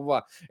 yada, blah,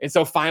 blah. And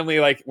so finally,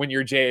 like when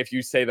you're Jay, if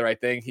you say the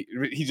right thing,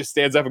 he just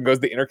stands up and goes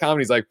to the intercom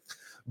and he's like,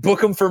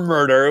 book him for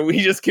murder. We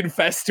just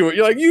confessed to it.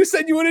 You're like, you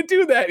said you wouldn't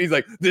do that. He's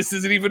like, this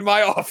isn't even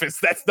my office.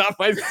 That's not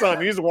my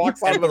son. He just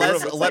walks out of the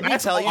room. Let me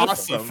tell you,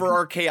 awesome. for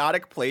our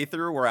chaotic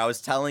playthrough where I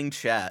was telling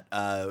chat,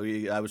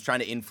 I was trying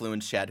to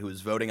influence chat who was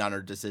voting on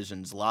our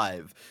decisions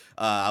live.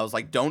 I was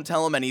like, don't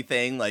tell him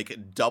anything,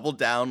 like double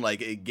down,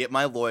 like get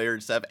my lawyer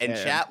and stuff. And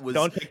chat was,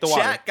 don't take the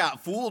water. Chat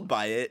got fooled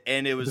by it.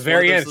 And it was the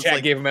very end, chat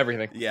like, gave him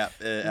everything. Yeah.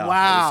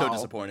 Wow. It was so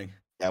disappointing.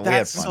 Yeah, we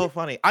That's had fun. so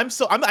funny. I'm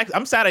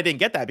sad I didn't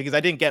get that because I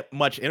didn't get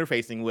much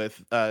interfacing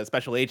with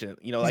Special Agent.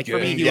 You know, like for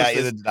me,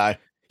 either did I.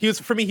 he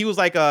was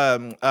like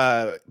a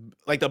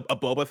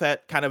Boba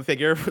Fett kind of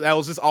figure that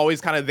was just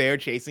always kind of there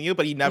chasing you,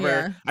 but I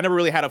never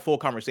really had a full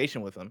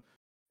conversation with him.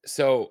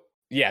 So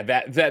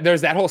that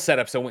there's that whole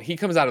setup. So when he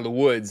comes out of the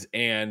woods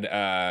and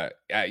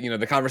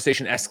the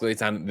conversation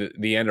escalates on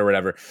the end or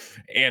whatever,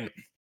 and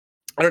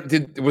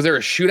was there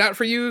a shootout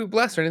for you,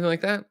 Bless, or anything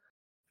like that?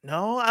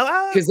 No,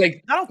 because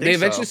like I don't think they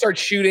eventually so. start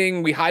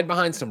shooting. We hide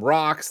behind some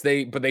rocks.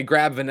 But they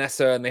grab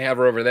Vanessa and they have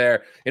her over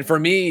there. And for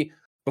me,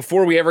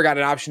 before we ever got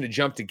an option to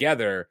jump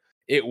together,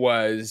 it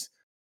was,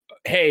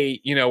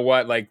 hey, you know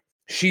what? Like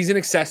she's an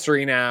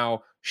accessory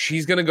now.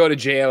 She's gonna go to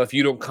jail if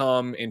you don't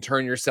come and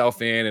turn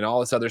yourself in and all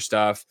this other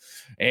stuff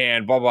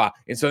and blah blah.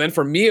 And so then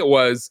for me, it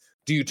was,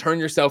 do you turn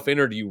yourself in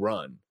or do you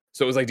run?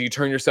 So it was like, do you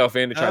turn yourself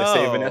in to try to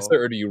save Vanessa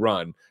or do you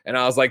run? And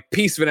I was like,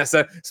 peace,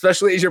 Vanessa,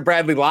 especially Agent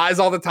Bradley lies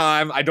all the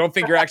time. I don't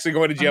think you're actually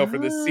going to jail for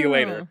this. See you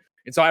later.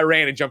 And so I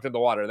ran and jumped in the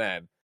water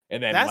then.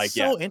 And then that's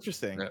so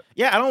interesting.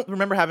 Yeah, I don't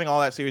remember having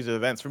all that series of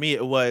events. For me,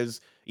 it was,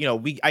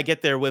 I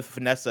get there with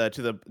Vanessa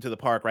to the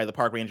park, right? The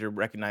park ranger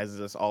recognizes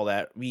us, all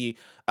that. We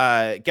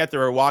get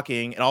there, we're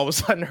walking, and all of a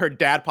sudden her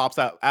dad pops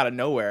out of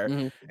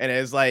nowhere and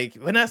is like,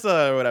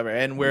 Vanessa or whatever.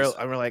 And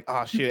we're like,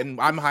 oh shit. And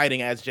I'm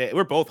hiding as Jay.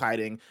 We're both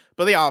hiding,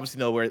 but they obviously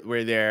know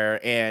we're there.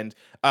 And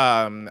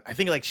I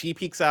think like she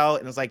peeks out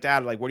and is like,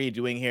 Dad, like, what are you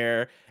doing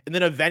here? And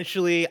then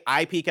eventually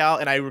I peek out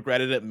and I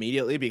regretted it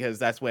immediately because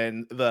that's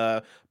when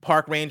the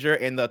park ranger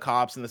and the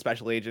cops and the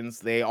special agents,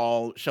 they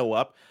all show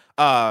up.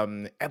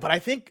 But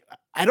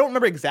I don't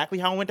remember exactly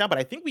how it went down, but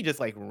I think we just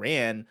like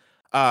ran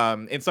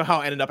and somehow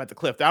ended up at the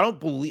cliff. I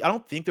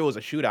don't think there was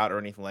a shootout or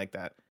anything like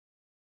that.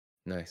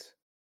 Nice.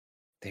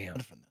 Damn.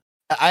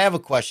 I have a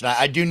question.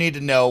 I do need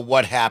to know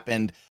what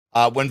happened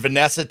when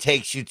Vanessa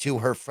takes you to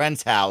her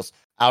friend's house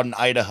out in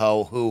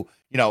Idaho, who,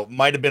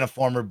 might have been a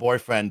former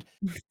boyfriend.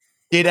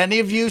 Did any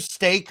of you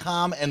stay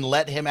calm and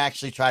let him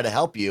actually try to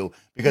help you?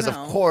 Because of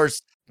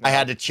course I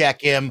had to check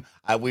him.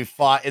 We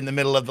fought in the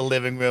middle of the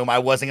living room. I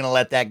wasn't going to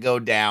let that go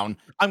down.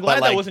 I'm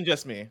glad that wasn't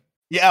just me.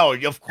 Yeah,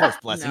 of course,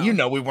 Blessing. We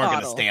weren't going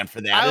to stand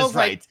for that. I was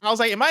like,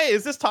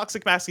 is this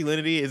toxic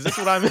masculinity? Is this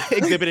what I'm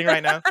exhibiting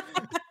right now?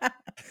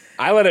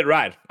 I let it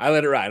ride.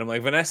 I'm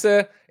like,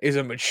 Vanessa is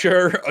a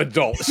mature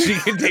adult. She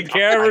can take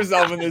care of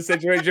herself in this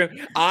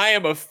situation. I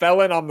am a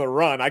felon on the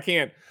run. I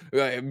can't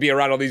be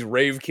around all these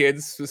rave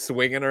kids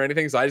swinging or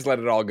anything. So I just let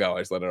it all go.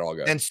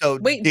 And so,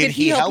 wait, did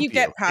he help you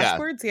get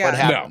passports? Yeah. What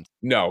happened?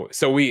 No.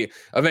 So we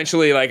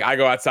eventually, like, I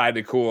go outside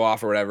to cool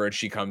off or whatever, and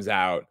she comes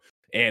out,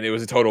 and it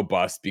was a total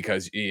bust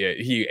because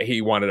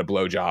he wanted a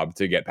blowjob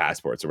to get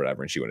passports or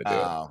whatever, and she wouldn't do it.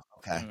 Oh,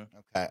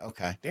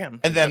 okay. Damn.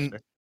 And then,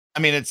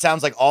 it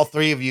sounds like all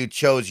three of you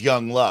chose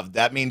young love.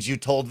 That means you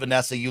told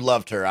Vanessa you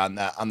loved her on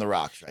the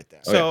rocks right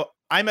there. So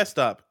I messed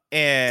up,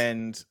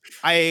 and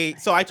I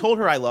told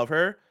her I love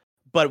her,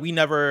 but we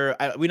never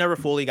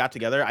fully got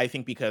together. I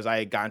think because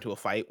I got into a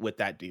fight with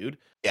that dude.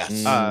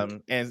 Yes.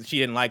 And she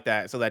didn't like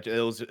that, so that it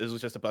was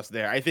just a bust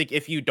there. I think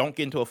if you don't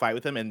get into a fight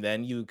with him and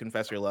then you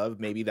confess your love,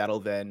 maybe that'll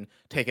then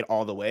take it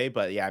all the way.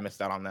 But yeah, I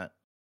missed out on that.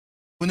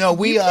 No,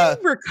 we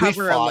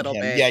recover a little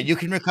bit. Yeah, you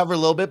can recover a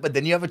little bit, but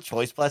then you have a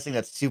choice Blessing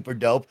that's super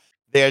dope.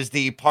 There's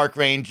the park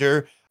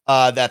ranger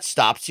that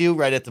stops you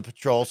right at the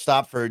patrol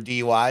stop for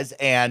DUIs,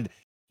 and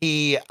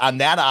he on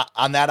that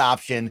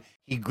option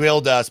he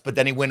grilled us, but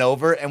then he went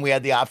over, and we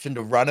had the option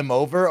to run him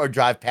over or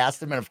drive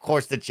past him, and of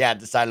course the chat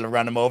decided to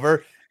run him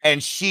over,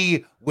 and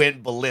she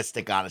went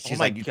ballistic on us. She's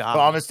like, "You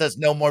promised us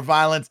no more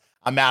violence.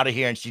 I'm out of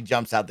here," and she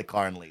jumps out the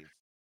car and leaves.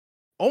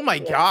 Oh my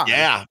god!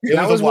 Yeah,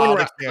 that was a wild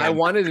experience. I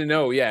wanted to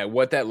know,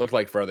 what that looked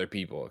like for other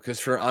people,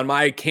 because on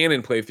my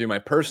canon playthrough, my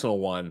personal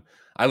one,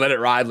 I let it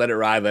ride,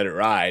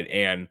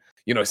 and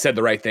said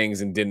the right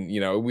things and didn't.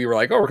 We were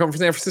like, oh, we're coming from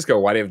San Francisco.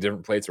 Why do you have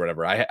different plates or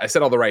whatever? I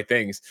said all the right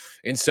things,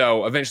 and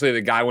so eventually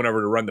the guy went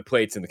over to run the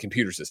plates, and the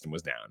computer system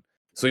was down,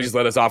 so he just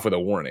let us off with a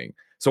warning.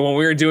 So when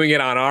we were doing it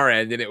on our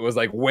end, and it was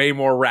like way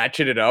more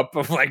ratcheted up,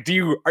 I'm like,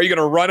 are you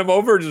gonna run him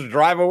over or just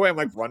drive away? I'm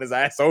like, run his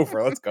ass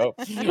over. Let's go.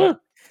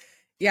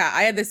 Yeah,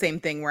 I had the same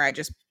thing where I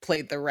just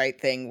played the right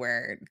thing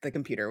where the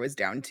computer was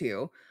down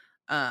too.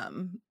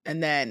 And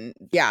then,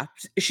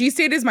 she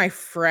stayed as my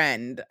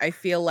friend. I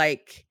feel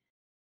like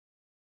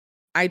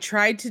I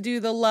tried to do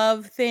the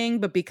love thing,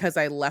 but because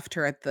I left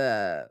her at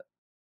the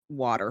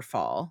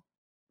waterfall,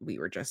 we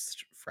were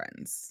just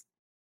friends.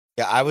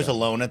 Yeah, I was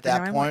alone at But now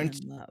that I want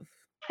point. in love.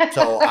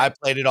 So I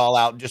played it all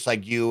out just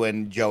like you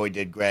and Joey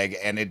did, Greg,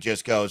 and it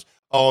just goes,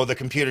 "Oh, the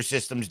computer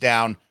system's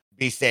down.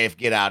 Be safe.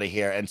 Get out of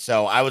here." And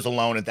so I was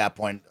alone at that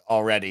point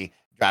already,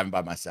 driving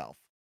by myself.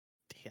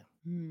 Damn.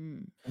 Hmm.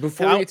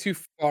 Before we get too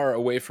far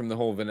away from the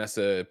whole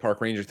Vanessa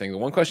Park Ranger thing, the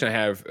one question I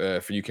have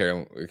for you,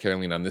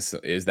 Caroline, on this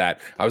is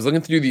that I was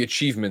looking through the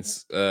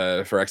achievements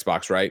for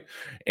Xbox, right?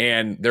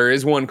 And there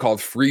is one called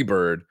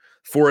Freebird,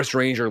 Forest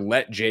Ranger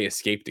let Jay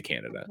escape to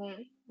Canada.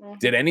 Mhm.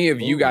 Did any of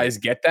you guys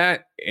get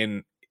that?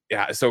 And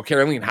yeah, so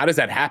Caroline, how does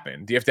that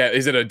happen? Do you have to?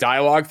 Is it a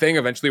dialogue thing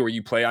eventually where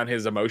you play on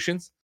his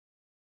emotions?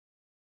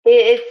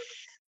 It's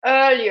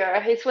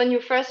earlier. It's when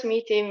you first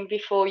meet him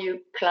before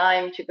you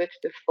climb to go to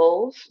the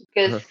falls,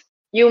 because Uh-huh.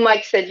 you,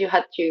 Mike, said you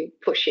had to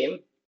push him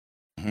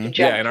to Mhm.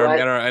 jump. Yeah, in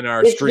right?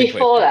 our It's stream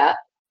before playthrough.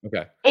 that.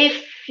 Okay.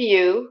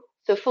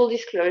 So full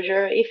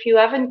disclosure, if you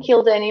haven't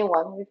killed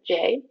anyone with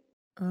Jay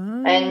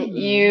and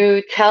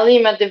you tell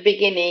him at the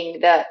beginning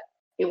that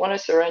you want to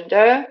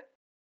surrender,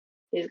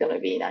 he's gonna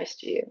be nice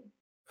to you.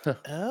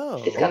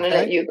 Oh, He's gonna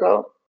let you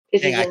go.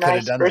 Because Dang, he's I a could have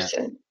nice done that.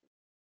 person.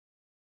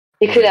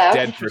 He He's could a have.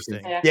 dead person.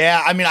 interesting.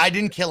 Yeah, I mean, I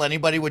didn't kill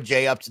anybody with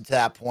Jay up to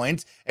that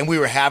point, and we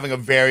were having a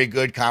very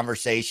good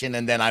conversation,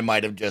 and then I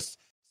might have just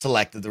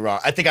selected the wrong.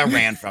 I think I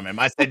ran from him.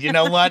 I said, "You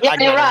know what? Yeah, I you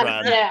gotta run.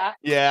 run." Yeah.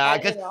 Yeah,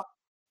 You because know.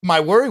 my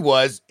worry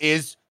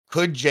is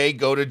could Jay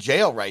go to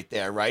jail right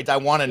there, right? I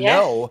want to Yes.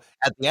 know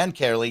at the end,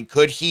 Caroline,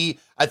 could he?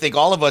 I think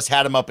all of us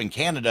had him up in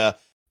Canada.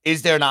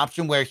 Is there an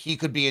option where he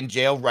could be in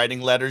jail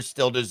writing letters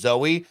still to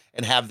Zoe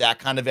and have that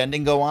kind of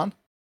ending go on?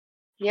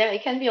 Yeah,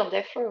 it can be on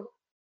death row.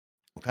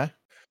 Okay.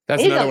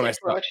 That's He's another on one I death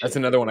row, saw. actually. That's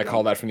another one I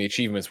called out from the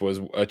achievements was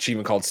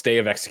achievement called Stay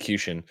of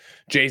Execution.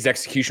 Jay's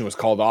execution was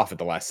called off at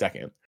the last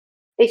second.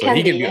 It So can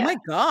he be, can be- Oh yeah. my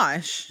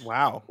gosh.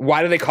 Wow.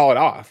 Why do they call it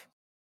off?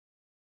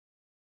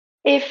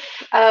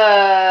 If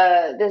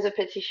there's a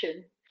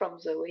petition from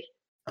Zoe.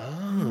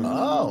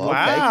 Oh,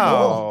 okay, cool.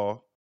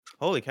 Wow.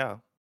 Holy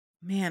cow.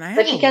 Man, I have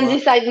But she a can lot.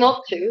 decide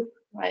not to,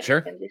 right?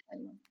 Sure. She can decide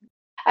not to.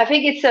 I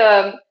think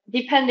it's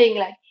depending,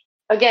 like,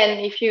 again,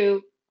 if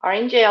you are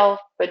in jail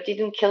but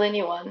didn't kill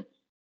anyone,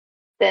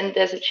 then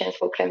there's a chance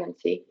for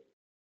clemency.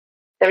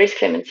 There is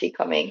clemency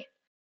coming.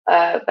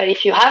 But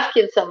if you have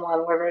killed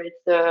someone, whether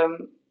it's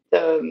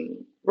the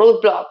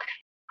roadblock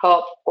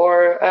cop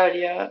or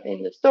earlier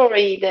in the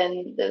story,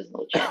 then there's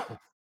no chance.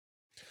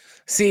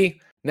 See,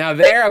 now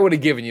there I would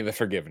have given you the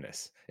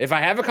forgiveness. If I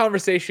have a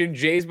conversation,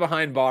 Jay's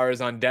behind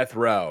bars on death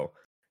row,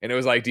 and it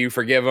was like, do you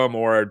forgive him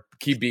or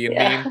keep being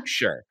Yeah. mean?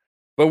 Sure.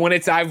 But when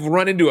it's I've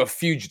run into a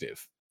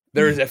fugitive,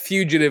 there's a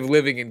fugitive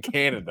living in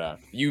Canada.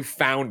 You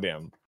found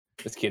him.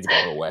 This kid's got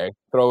to go away.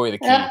 Throw away the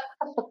key.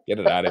 Get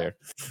it out of here.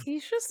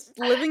 He's just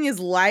living his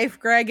life,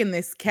 Greg, in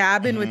this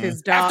cabin with Mhm.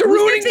 his dog. After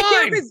ruining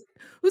mine!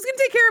 Who's gonna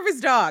take care of his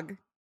dog?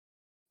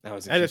 That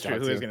was a That cute is true.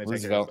 dog, Who is too. going to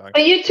take care of Roosevelt. this dog?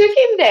 But you took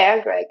him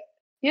there, Greg.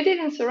 You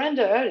didn't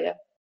surrender earlier.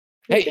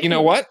 Hey, took you know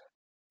him. what?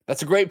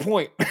 That's a great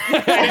point. I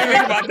didn't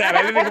think about that.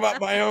 I didn't think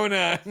about my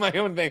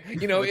own thing.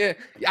 You know,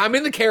 I'm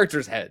in the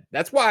character's head.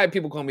 That's why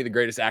people call me the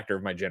greatest actor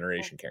of my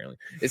generation, Caroline.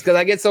 It's because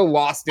I get so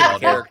lost in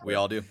character We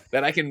all do.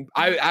 that I can.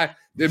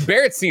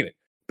 Barrett's seen it.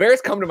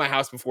 Barrett's come to my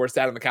house before,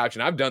 sat on the couch,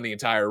 and I've done the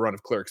entire run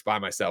of Clerks by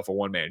myself, a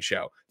one-man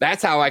show.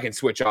 That's how I can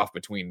switch off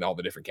between all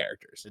the different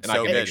characters. It's and I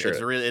so can good. make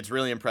sure It's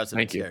really impressive.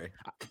 Thank and you. scary.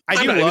 I I'm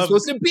do not even love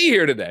supposed to be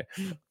here today.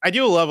 I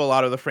do love a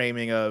lot of the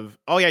framing of,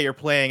 oh yeah, you're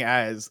playing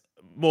as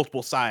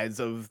multiple sides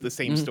of the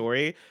same Mhm.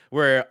 story,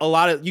 where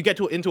you get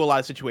into a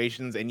lot of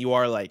situations and you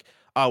are like,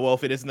 oh well,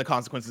 if it isn't the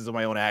consequences of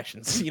my own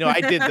actions,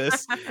 I did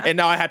this and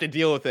now I have to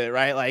deal with it,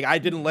 right? Like I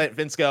didn't let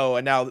Vince go,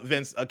 and now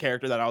Vince, a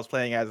character that I was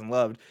playing as and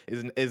loved,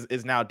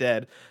 is now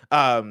dead.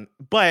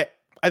 But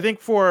I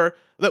think one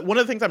of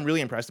the things I'm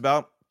really impressed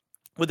about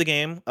with the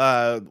game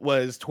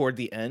was toward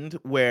the end,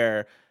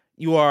 where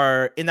you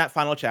are in that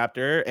final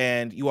chapter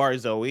and you are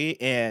Zoe,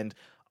 and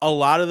a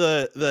lot of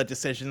the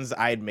decisions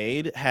I'd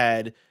made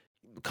had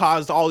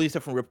caused all these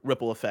different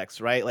ripple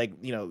effects, right? Like,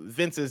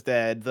 Vince is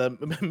dead, the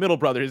middle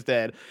brother is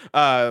dead,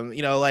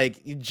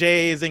 like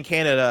Jay is in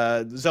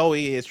Canada,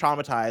 Zoe is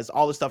traumatized,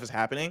 all this stuff is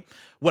happening.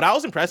 What I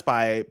was impressed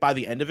by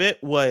the end of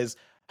it was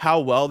how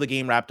well the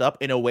game wrapped up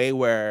in a way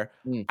where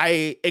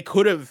I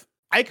could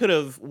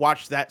have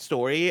watched that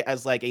story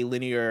as like a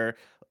linear,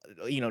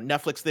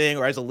 Netflix thing,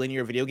 or as a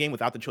linear video game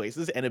without the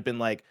choices, and have been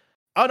like,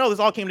 oh no, this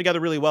all came together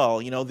really well.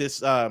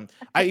 This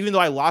even though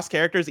I lost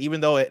characters,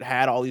 even though it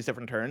had all these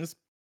different turns,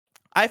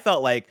 I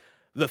felt like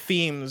the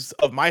themes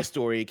of my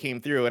story came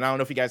through. And I don't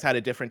know if you guys had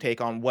a different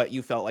take on what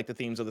you felt like the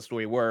themes of the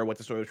story were, what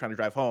the story was trying to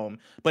drive home.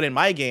 But in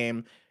my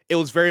game, it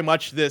was very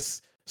much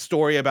this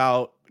story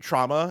about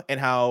trauma and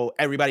how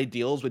everybody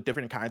deals with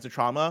different kinds of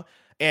trauma,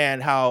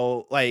 and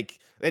how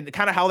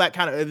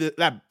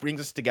that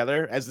brings us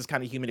together as this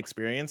kind of human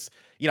experience.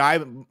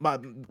 One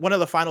of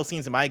the final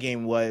scenes in my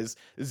game was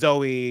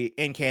Zoe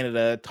in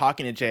Canada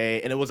talking to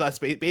Jay, and it was us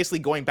basically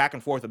going back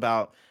and forth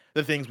about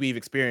the things we've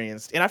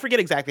experienced. And I forget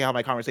exactly how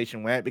my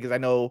conversation went, because I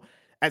know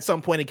at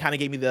some point it kind of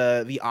gave me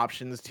the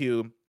options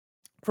to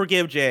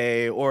forgive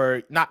Jay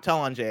or not tell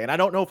on Jay. And I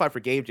don't know if I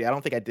forgave Jay. I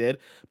don't think I did,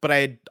 but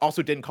I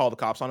also didn't call the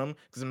cops on him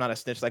because I'm not a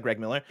snitch like Greg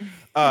Miller.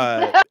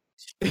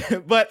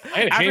 But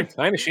I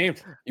ain't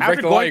ashamed. You after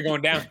break the law, you're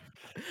going down.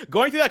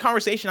 Going through that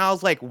conversation, I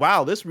was like,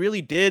 wow, this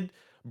really did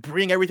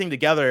bring everything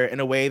together in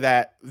a way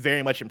that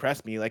very much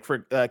impressed me. Like for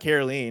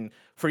Caroline,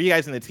 for you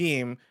guys in the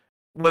team,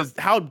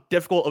 how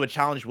difficult of a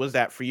challenge was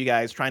that for you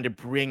guys trying to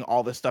bring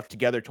all this stuff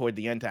together toward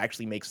the end to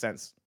actually make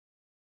sense?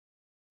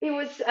 It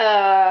was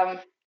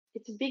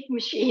it's a big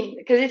machine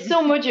because it's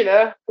so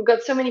modular. We've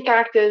got so many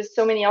characters,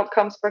 so many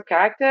outcomes per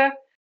character.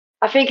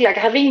 I think like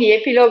having the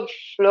epilogue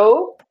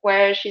flow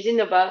where she's in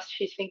the bus,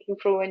 she's thinking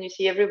through and you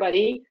see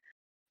everybody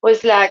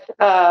was like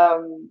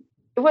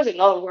it was a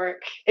lot of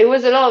work. It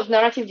was a lot of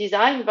narrative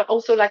design, but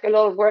also like a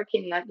lot of work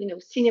in like,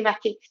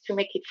 cinematics to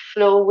make it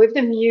flow with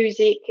the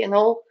music and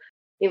all.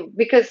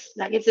 Because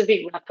like it's a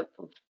big wrap up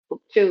of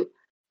book two.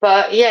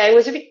 But yeah, it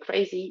was a bit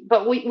crazy.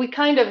 But we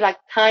kind of like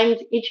timed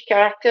each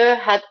character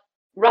had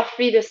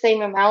roughly the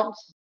same amount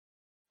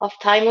of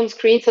time on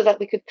screen so that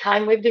we could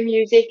time with the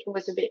music. It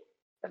was a bit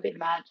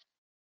mad.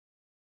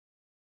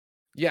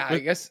 Yeah, I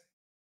guess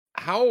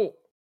the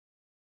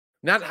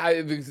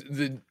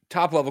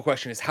top level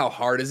question is how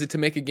hard is it to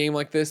make a game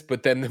like this?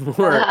 But then the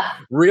more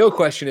real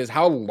question is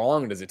how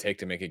long does it take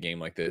to make a game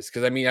like this?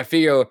 Because I mean, I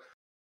feel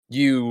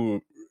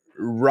you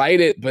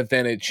write it, but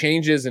then it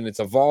changes and it's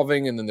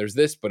evolving, and then there's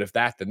this, but if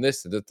that, then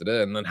this,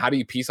 and then how do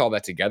you piece all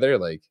that together?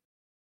 Like,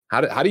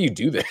 how do you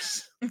do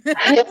this?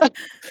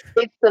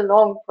 It's a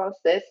long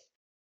process.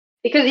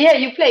 Because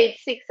you played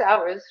 6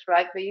 hours,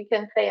 right? But you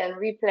can play and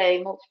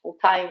replay multiple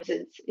times.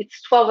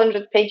 It's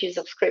 1,200 pages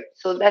of script,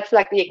 so that's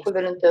like the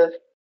equivalent of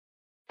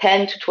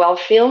 10 to 12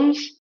 films.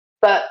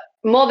 But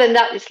more than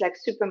that, it's like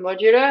super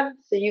modular.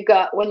 So you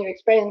got when your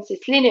experience is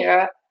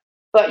linear,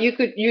 but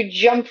you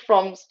jump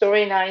from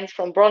storylines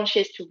from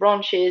branches to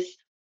branches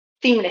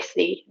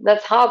seamlessly.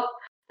 That's hard.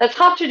 That's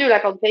hard to do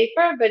like on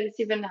paper, but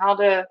it's even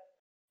harder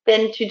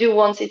than to do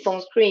once it's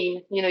on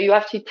screen. You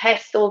have to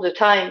test all the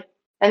time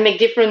and make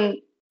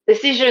different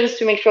decisions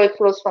to make sure it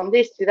flows from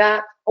this to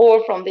that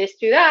or from this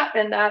to that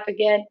and that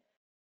again.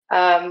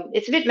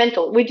 It's a bit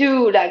mental. We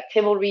do like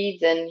table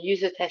reads and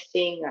user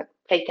testing, like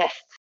play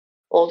tests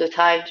all the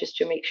time just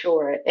to make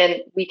sure,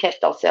 and we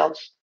test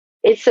ourselves.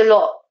 It's a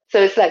lot.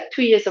 So it's like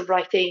 2 years of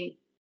writing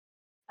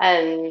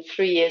and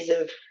 3 years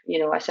of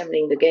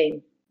assembling the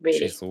game, really.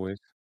 Jeez Louise.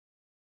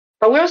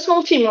 But we're a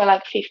small team. We're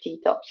like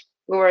 50 tops.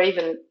 We were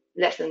even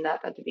less than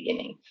that at the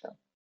beginning. So.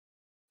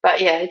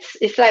 But yeah,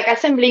 it's like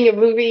assembling a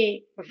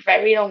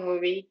very long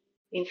movie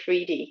in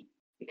 3D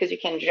because you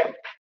can jump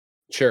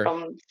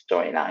from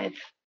storylines.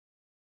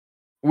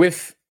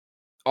 With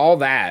all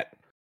that,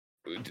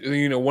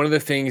 one of the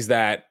things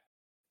that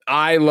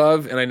I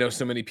love, and I know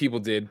so many people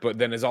did, but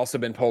then has also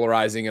been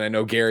polarizing, and I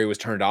know Gary was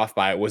turned off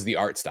by it, was the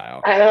art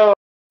style. I know.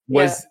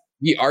 Was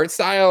the art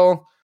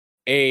style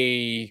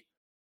a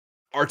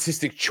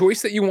artistic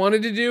choice that you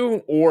wanted to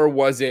do, or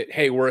was it,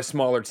 hey, we're a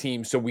smaller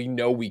team, so we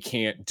know we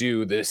can't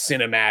do the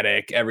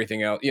cinematic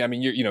everything else? Yeah, I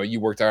mean, you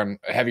worked on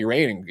Heavy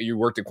Rain and you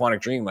worked at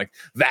Quantic Dream, like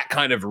that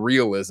kind of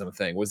realism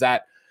thing. Was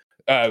that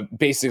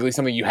basically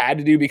something you had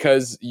to do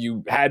because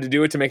you had to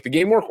do it to make the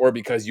game work, or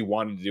because you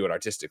wanted to do it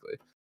artistically?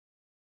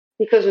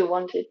 Because we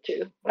wanted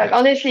to. Like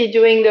honestly,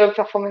 doing the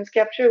performance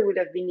capture would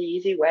have been the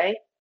easy way.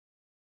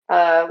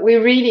 We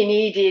really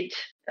needed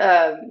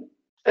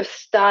a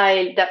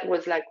style that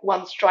was like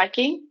one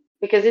striking,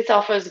 because it's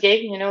our first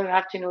game, you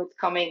have to know it's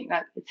coming.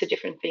 It's a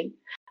different thing.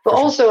 But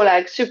also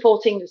like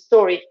supporting the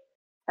story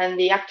and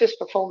the actors'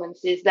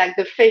 performances, like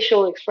the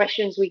facial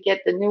expressions we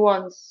get, the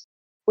nuance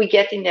we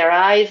get in their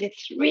eyes.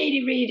 It's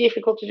really, really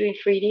difficult to do in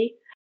 3D.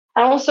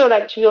 And also,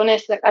 like, to be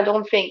honest, like I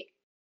don't think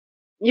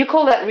you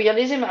call that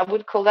realism. I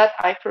would call that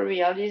hyper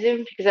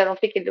realism, because I don't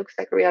think it looks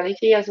like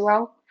reality as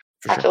well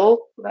at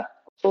all.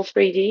 For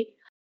 3D.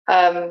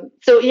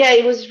 So yeah,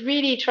 it was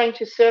really trying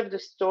to serve the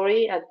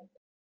story at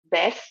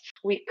best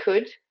we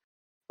could.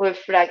 With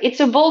like,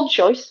 it's a bold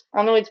choice.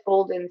 I know it's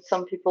bold, and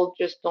some people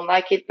just don't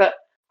like it. But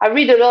I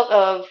read a lot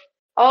of,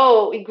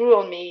 oh, it grew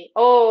on me.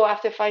 Oh,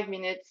 after 5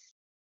 minutes,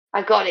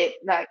 I got it.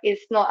 Like,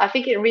 it's not. I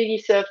think it really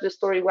serves the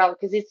story well,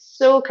 because it's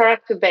so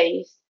character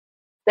based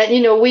that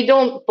we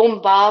don't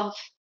bombard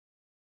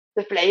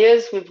the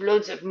players with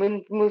loads of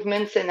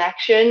movements and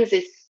actions.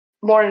 It's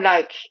more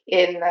like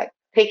in like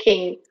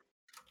taking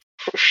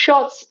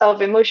shots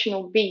of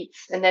emotional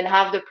beats and then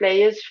have the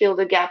players fill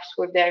the gaps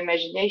with their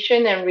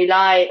imagination and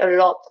rely a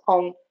lot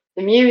on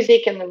the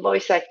music and the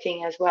voice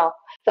acting as well.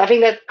 So I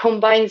think that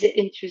combines it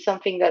into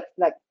something that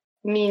like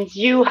means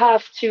you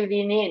have to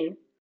lean in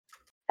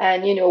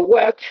and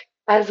work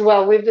as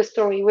well with the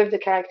story, with the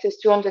characters,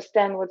 to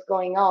understand what's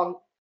going on.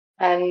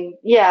 And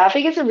yeah, I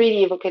think it's a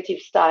really evocative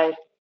style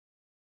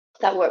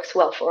that works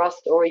well for our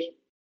story.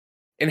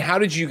 And how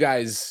did you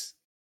guys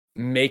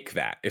make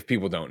that, if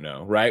people don't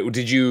know, right?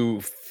 Did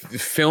you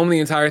film the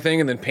entire thing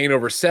and then paint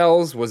over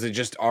cells? Was it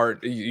just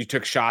art? You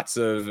took shots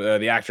of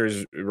the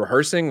actors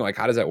rehearsing? Like,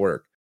 how does that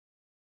work?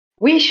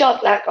 we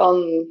shot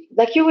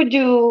like you would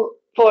do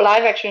for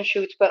live action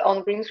shoots, but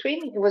on green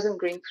screen. It wasn't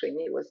green screen,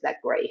 it was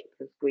like gray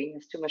because green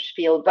is too much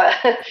field. But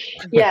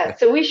yeah,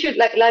 so we shoot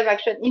like live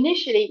action.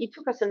 Initially, it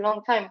took us a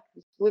long time.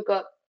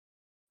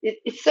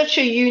 It's such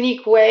a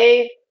unique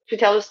way to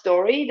tell a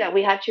story that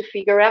we had to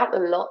figure out a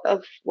lot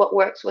of what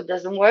works, what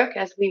doesn't work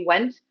as we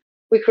went.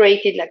 We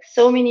created like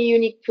so many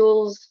unique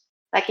tools.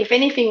 Like if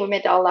anything, we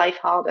made our life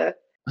harder.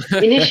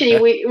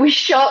 Initially, we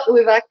shot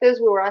with actors.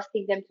 We were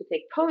asking them to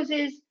take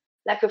poses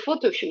like a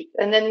photo shoot,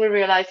 and then we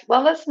realized,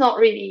 well, that's not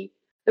really,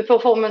 the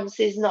performance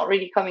is not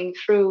really coming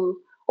through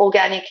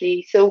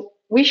organically. So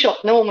we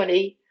shot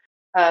normally.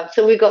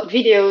 So we got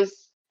videos,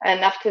 and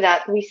after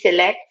that,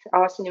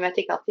 our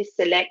cinematic artists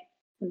select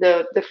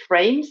the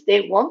frames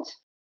they want,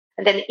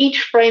 and then each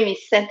frame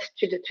is sent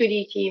to the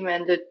 2D team,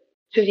 and the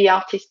 2D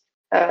artist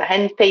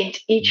hand paint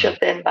each of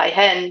them by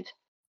hand,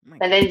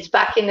 and then it's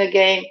back in the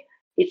game.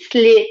 It's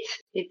lit,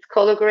 it's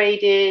color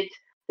graded.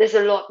 There's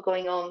a lot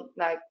going on,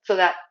 like so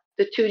that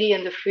the 2D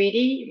and the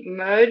 3D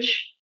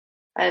merge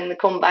and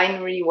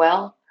combine really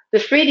well. The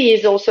 3D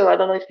is also, I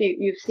don't know if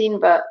you've seen,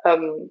 but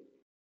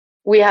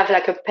we have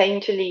like a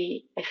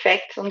painterly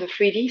effect on the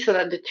 3D so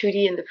that the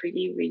 2D and the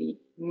 3D really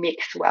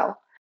mix well.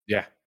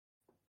 Yeah.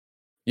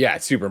 Yeah,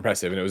 it's super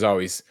impressive. And it was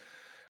always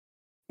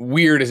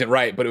weird, isn't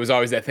right, but it was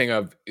always that thing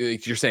of,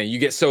 like you're saying, you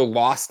get so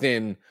lost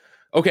in,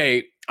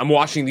 okay, I'm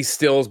watching these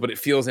stills, but it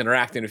feels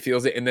interactive, it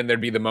feels it. And then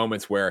there'd be the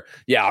moments where,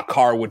 yeah, a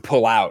car would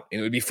pull out and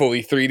it would be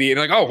fully 3D. And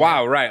like, oh,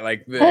 wow, right.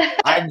 Like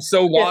I'm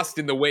so lost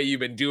in the way you've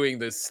been doing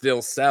the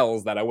still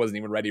cells that I wasn't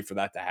even ready for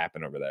that to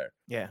happen over there.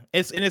 Yeah,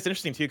 it's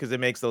interesting too because it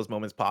makes those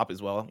moments pop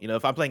as well. You know,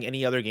 if I'm playing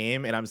any other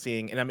game and I'm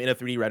in a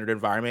 3D rendered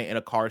environment and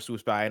a car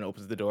swoops by and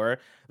opens the door,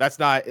 that's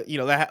not, you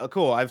know, that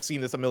cool. I've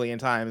seen this a million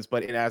times,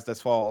 but in As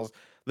Dusk Falls,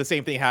 the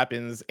same thing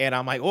happens, and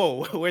I'm like,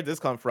 whoa, where'd this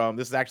come from?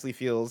 This actually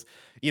feels,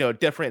 you know,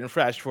 different and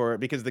fresh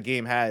because the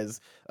game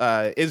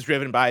is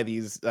driven by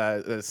these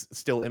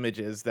still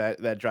images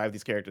that drive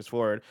these characters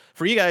forward.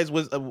 For you guys,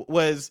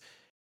 was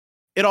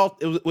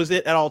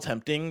it at all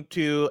tempting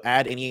to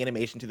add any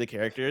animation to the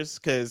characters?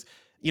 Because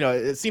you know,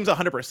 it seems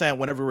 100%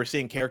 whenever we're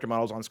seeing character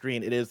models on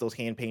screen, it is those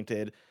hand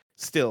painted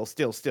still,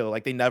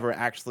 like they never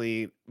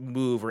actually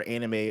move or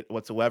animate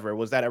whatsoever.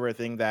 Was that ever a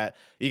thing that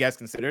you guys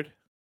considered?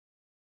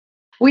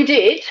 We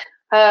did,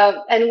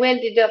 and we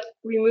ended up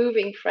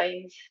removing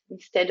frames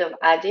instead of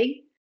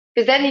adding,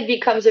 because then it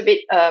becomes a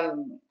bit,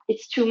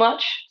 it's too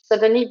much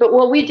suddenly. But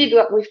what we did,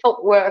 what we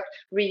thought worked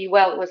really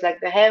well, was like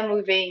the hair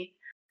moving,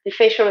 the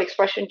facial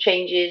expression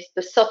changes,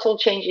 the subtle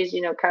changes,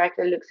 you know,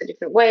 character looks a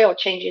different way or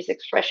changes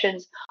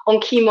expressions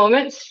on key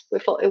moments. We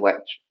thought it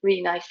worked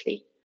really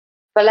nicely.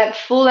 But like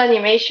full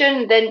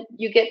animation, then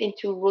you get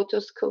into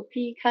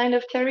rotoscopy kind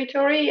of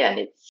territory, and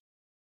it's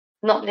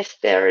not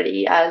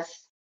necessarily as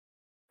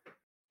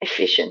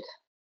efficient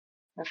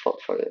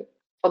for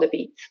the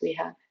beats we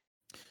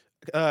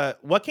have.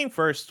 What came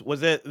first?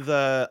 Was it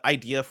the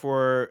idea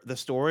for the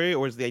story, or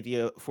was the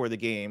idea for the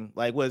game?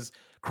 Like, was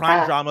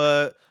crime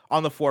drama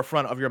on the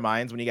forefront of your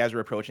minds when you guys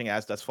were approaching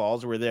As Dusk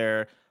Falls? Or were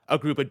there a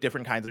group of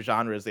different kinds of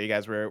genres that you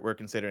guys were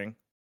considering?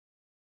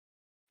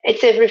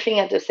 It's everything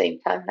at the same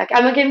time. Like,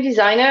 I'm a game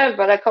designer,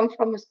 but I come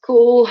from a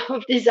school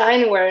of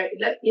design where,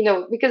 you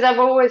know, because I've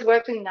always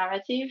worked in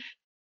narrative,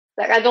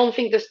 like I don't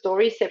think the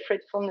story is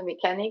separate from the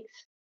mechanics.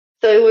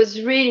 So it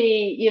was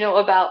really, you know,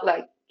 about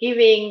like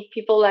giving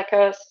people like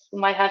us who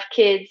might have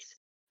kids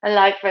and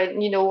like,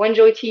 you know,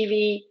 enjoy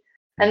TV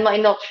and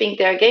might not think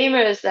they're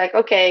gamers. Like,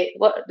 okay,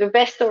 what the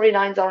best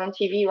storylines are on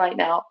TV right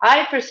now?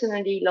 I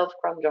personally love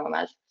crime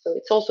dramas, so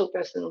it's also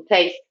personal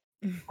taste.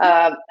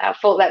 I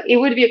thought like it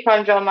would be a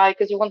crime drama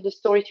because you want the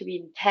story to be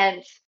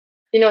intense.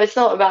 You know, it's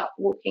not about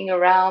walking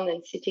around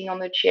and sitting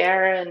on a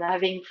chair and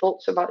having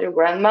thoughts about your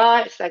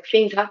grandma. It's like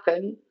things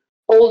happen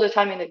all the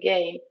time in the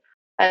game.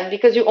 And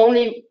because all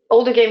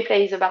the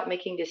gameplay is about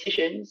making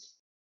decisions,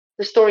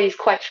 the story is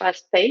quite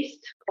fast paced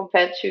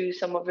compared to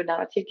some of the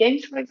narrative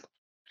games, for example.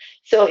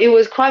 So it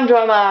was crime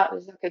drama, it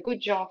was like a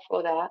good genre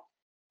for that.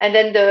 And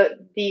then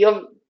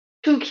the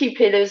two key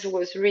pillars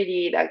was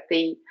really like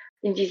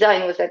in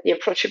design was like the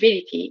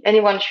approachability.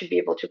 Anyone should be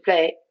able to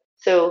play.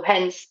 So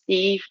hence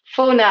the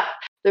phone app,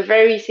 the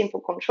very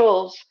simple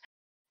controls,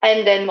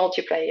 and then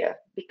multiplayer,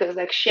 because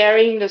like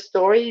sharing the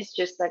story is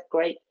just like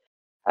great.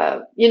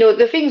 You know,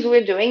 the things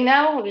we're doing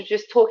now,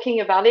 just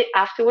talking about it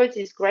afterwards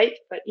is great.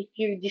 But if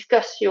you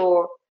discuss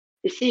your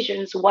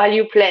decisions while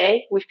you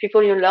play with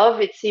people you love,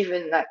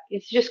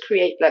 it's just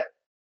create like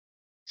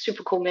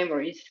super cool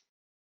memories.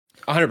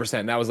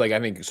 100%. That was like, I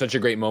think, such a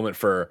great moment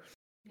for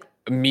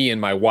me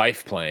and my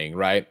wife playing,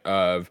 right?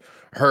 Of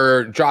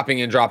her dropping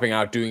in, dropping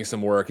out, doing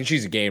some work, and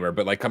she's a gamer,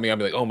 but like coming up and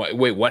be like, oh my,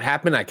 wait, what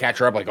happened? I catch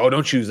her up like, oh,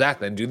 don't choose that,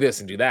 then do this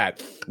and do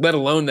that. Let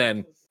alone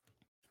then,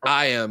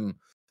 I am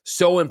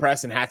so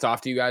impressed, and hats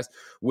off to you guys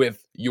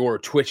with your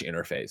Twitch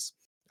interface.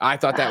 I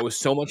thought that was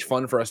so much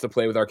fun for us to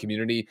play with our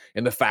community,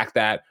 and the fact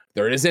that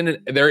there is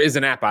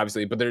an app,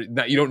 obviously, but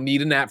you don't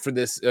need an app for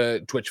this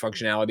Twitch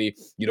functionality.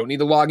 You don't need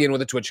to log in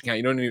with a Twitch account.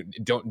 You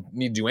don't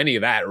need to do any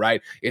of that,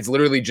 right? It's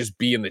literally just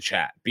be in the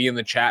chat. Be in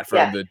the chat for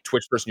the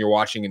Twitch person you're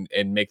watching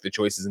and make the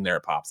choices in there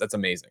it pops. That's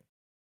amazing.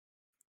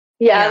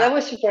 Yeah, that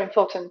was super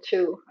important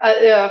too.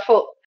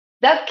 For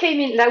that came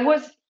in, that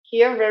was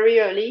here very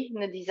early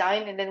in the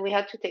design, and then we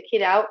had to take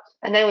it out,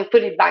 and then we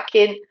put it back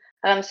in.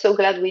 And I'm so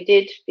glad we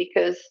did,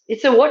 because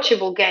it's a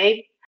watchable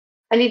game,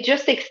 and it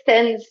just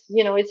extends.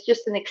 It's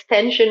just an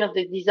extension of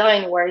the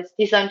design, where it's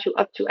designed to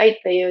up to 8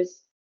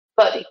 players,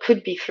 but it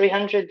could be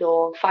 300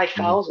 or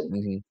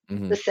 5,000.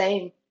 The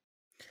same.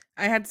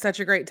 I had such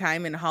a great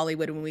time in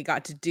Hollywood when we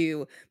got to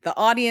do the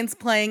audience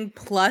playing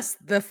plus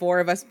the 4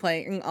 of us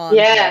playing on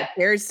the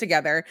pairs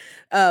together,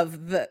 of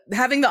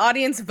having the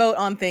audience vote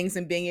on things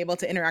and being able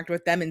to interact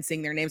with them and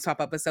seeing their names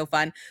pop up was so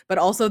fun. But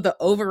also the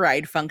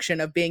override function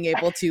of being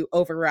able to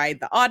override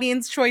the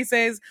audience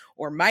choices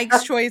or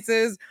Mike's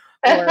choices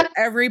or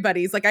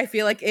everybody's. Like, I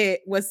feel like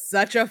it was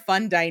such a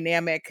fun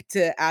dynamic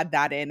to add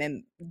that in,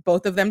 and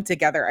both of them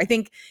together. I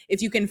think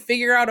if you can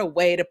figure out a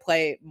way to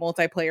play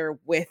multiplayer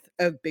with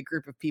a big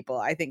group of people,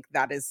 I think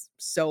that is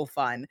so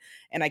fun,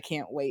 and I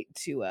can't wait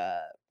to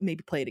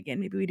maybe play it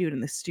again. Maybe we do it in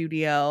the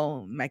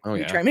studio.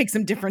 We try and make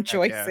some different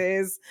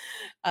choices.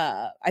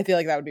 I feel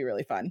like that would be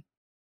really fun.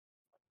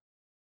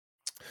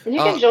 And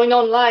you can join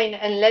online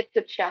and let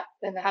the chat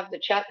and have the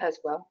chat as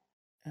well.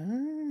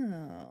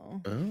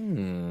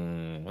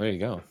 There you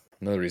go.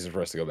 Another reason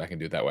for us to go back and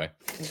do it that way.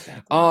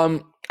 Exactly. I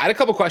had a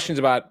couple questions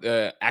about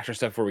actor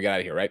stuff before we got out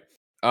of here, right?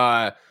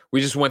 We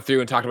just went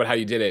through and talked about how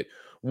you did it.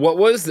 What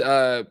was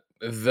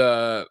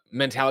the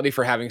mentality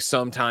for having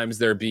sometimes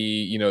there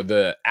be,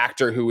 the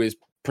actor who is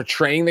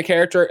portraying the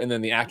character and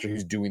then the actor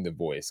who's doing the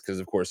voice? Because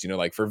of course,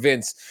 like for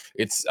Vince,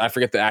 I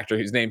forget the actor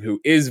whose name who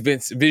is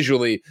Vince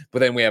visually, but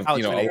then we have,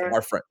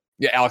 our friend.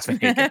 Yeah, Alex Van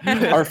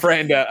Haken. Our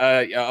friend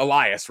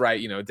Elias, right?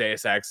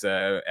 Deus Ex,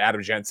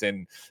 Adam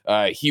Jensen.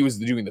 He was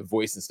doing the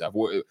voice and stuff.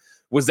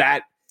 Was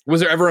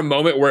there ever a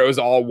moment where it was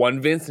all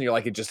one Vince and you're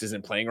like, it just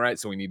isn't playing right,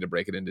 so we need to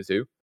break it into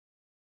 2?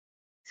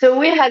 So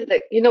we had,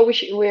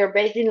 we are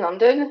based in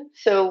London,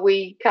 so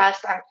we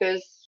cast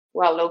actors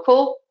who are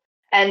local,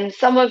 and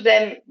some of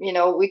them,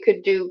 we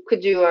could do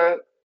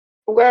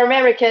we're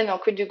American or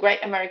could do great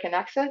American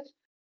accent.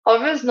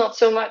 Others not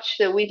so much.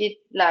 So we did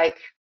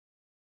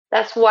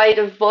that's why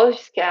the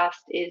voice cast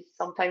is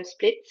sometimes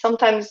split.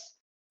 Sometimes,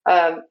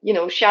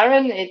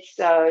 Sharon, it's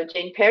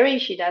Jane Perry.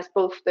 She does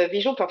both the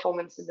visual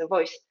performance and the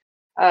voice.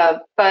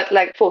 But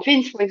like for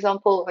Vince, for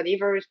example,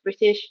 Oliver is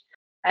British,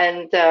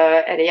 and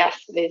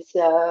Elias is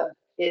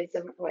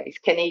he's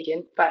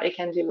Canadian, but he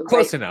can do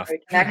close enough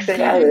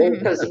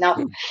accent. Close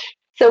enough.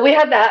 So we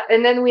had that,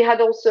 and then we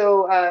had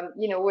also,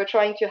 we're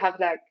trying to have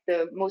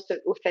the most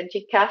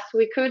authentic cast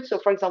we could. So,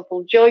 for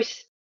example,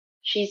 Joyce.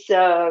 She's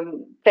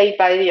played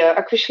by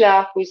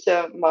Akushla, who's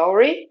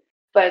Maori,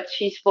 but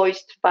she's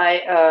voiced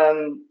by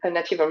a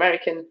Native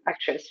American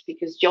actress,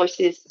 because Joyce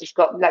has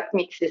got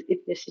mixed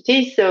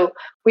ethnicities. So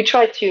we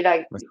tried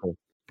to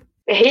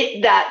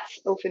hit that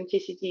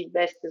authenticity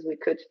best as we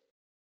could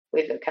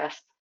with the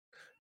cast.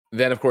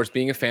 Then, of course,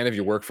 being a fan of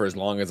your work for as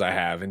long as I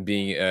have, and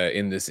being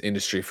in this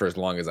industry for as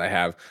long as I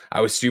have,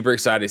 I was super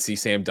excited to see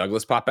Sam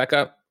Douglas pop back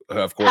up.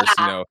 Of course,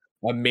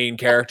 a main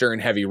character in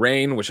Heavy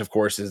Rain, which of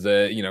course is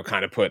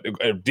kind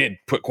of did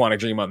put Quantic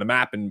Dream on the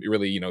map and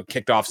really,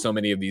 kicked off so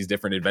many of these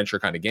different adventure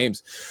kind of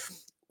games.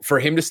 For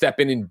him to step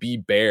in and be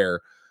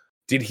Bear,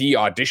 did he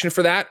audition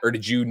for that, or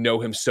did you know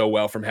him so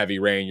well from Heavy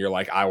Rain, you're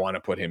like, I want to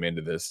put him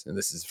into this, and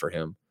this is for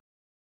him?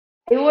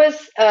 It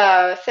was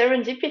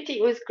serendipity.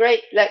 It was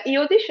great. He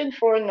auditioned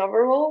for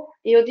another role.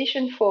 He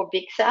auditioned for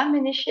Big Sam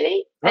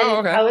initially.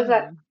 And I was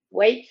like,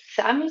 wait,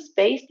 Sam is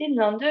based in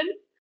London?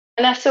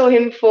 And I saw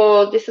him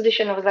for this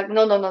audition. I was like,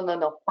 no.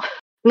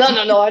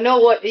 I know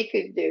what he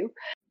could do.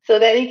 So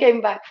then he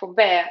came back for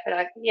Bear.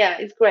 Yeah,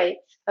 it's great.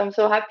 I'm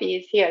so happy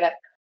he's here.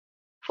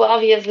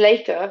 12 years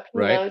later,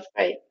 it's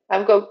great.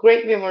 I've got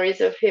great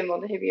memories of him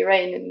on Heavy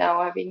Rain, and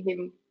now having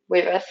him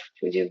with us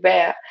to do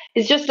Bear.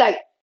 It's just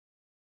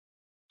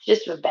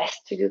the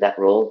best to do that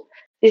role.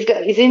 He's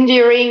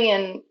endearing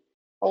and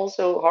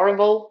also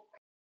horrible.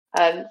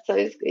 So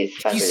it's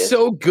fabulous. He's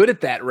so good at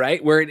that,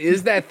 right? Where it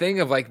is that thing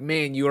of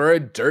man, you are a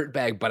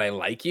dirtbag, but I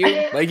like you.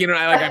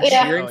 I'm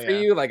cheering for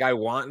you. I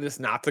want this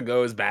not to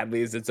go as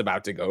badly as it's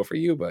about to go for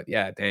you. But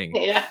yeah, dang.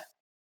 Yeah.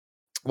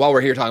 While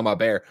we're here talking about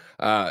Bear,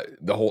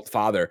 the Holt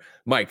father,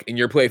 Mike, in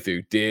your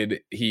playthrough,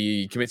 did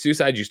he commit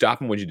suicide? Did you stop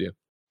him? What'd you do?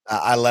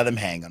 I let him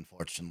hang,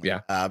 unfortunately.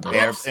 Yeah.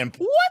 Bear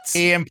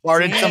he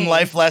imparted some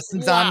life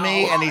lessons on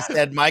me, and he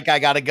said, Mike, I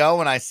got to go.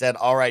 And I said,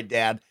 all right,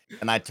 Dad.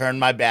 And I turned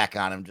my back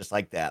on him just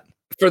like that.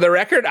 For the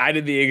record, I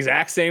did the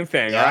exact same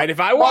thing. All right. If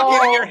I walk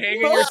in and you're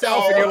hanging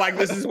yourself and you're like,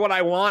 this is what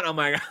I want, I'm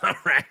like, all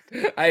right.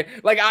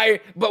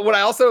 But what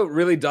I also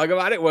really dug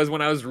about it was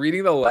when I was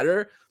reading the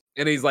letter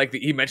and he's like,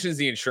 he mentions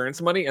the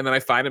insurance money, and then I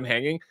find him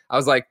hanging. I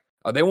was like,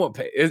 Oh, they won't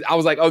pay. I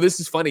was like, oh, this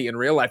is funny. In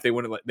real life, they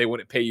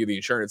wouldn't pay you the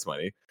insurance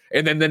money.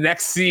 And then the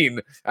next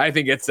scene, I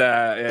think it's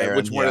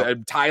which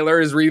one? Tyler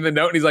is reading the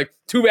note, and he's like,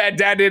 "Too bad,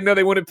 Dad didn't know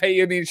they wouldn't pay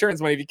you the insurance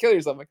money if you kill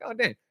yourself." I'm like, oh,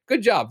 dang,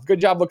 good job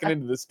looking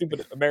into this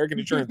stupid American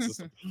insurance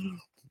system.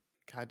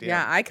 God damn.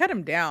 Yeah, I cut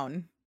him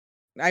down.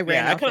 I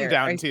ran. I out cut him there.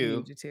 down I too.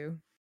 needed to.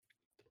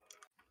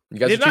 You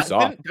guys are too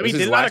soft. Did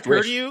it not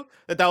occur to you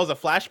that was a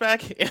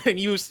flashback, and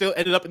you still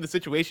ended up in the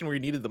situation where you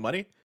needed the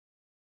money?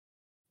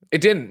 It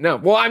didn't. No.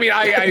 Well, I mean,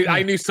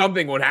 I knew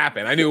something would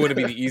happen. I knew it wouldn't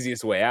be the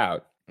easiest way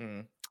out.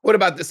 What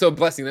about this? So,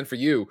 Blessing, then for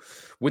you,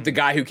 with the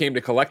guy who came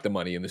to collect the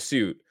money in the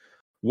suit,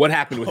 what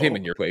happened with him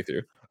in your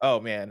playthrough? Oh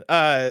man.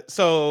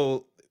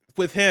 So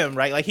with him,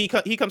 right? Like he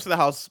comes to the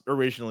house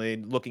originally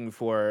looking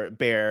for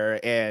Bear,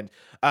 and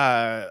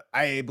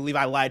I believe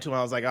I lied to him.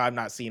 I was like, oh, I'm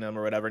not seeing him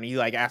or whatever, and he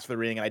like asked for the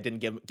ring, and I didn't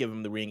give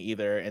him the ring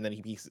either. And then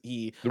he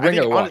the ring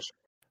or the watch.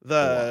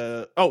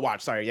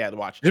 Watch. Sorry, yeah, the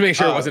watch. To make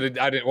sure it wasn't.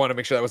 I didn't want to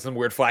make sure that was some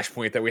weird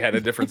flashpoint that we had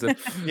a difference in.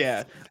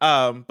 Yeah.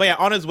 But yeah,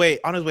 on his way,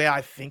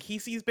 I think he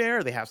sees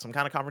Bear. They have some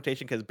kind of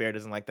confrontation because Bear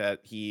doesn't like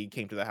that he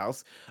came to the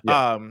house.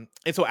 Yeah.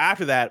 And so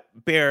after that,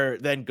 Bear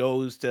then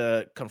goes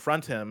to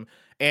confront him,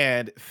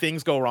 and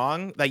things go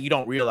wrong that you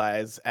don't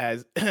realize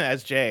as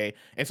Jay.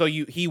 And so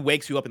he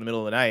wakes you up in the middle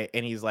of the night,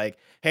 and he's like,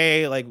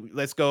 "Hey, like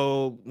let's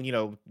go." You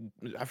know,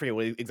 I forget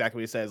exactly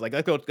what he says. Like,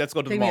 let's go to the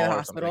mall. Take me to the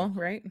hospital,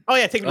 right? Oh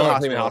yeah, take me to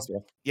the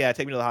hospital. Yeah,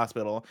 take me to the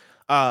hospital.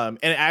 And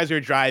as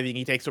you're driving,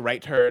 he takes a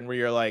right turn where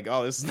you're like,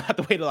 "Oh, this is not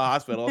the way to the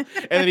hospital."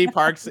 And then he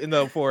parks in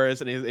the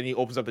forest, and he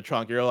opens up the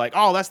trunk. You're like,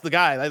 "Oh, that's the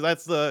guy.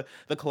 That's the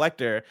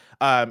collector."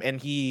 And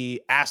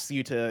he asks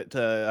you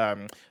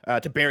to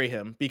bury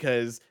him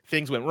because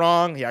things went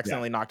wrong. He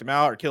accidentally knocked him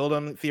out or killed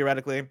him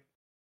theoretically.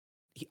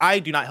 I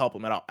do not help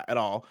him at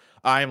all.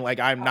 I'm like,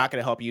 I'm not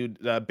going to help you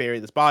bury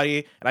this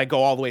body, and I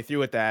go all the way through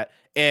with that.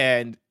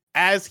 And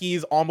as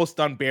he's almost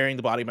done burying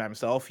the body by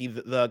himself,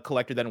 the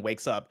collector then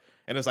wakes up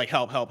and is like,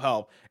 help.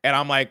 And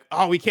I'm like,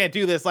 oh, we can't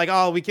do this. Like,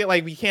 oh, we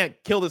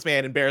can't kill this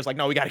man. And Bear's like,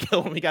 no, we got to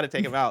kill him. We got to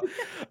take him out.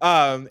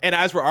 And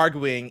as we're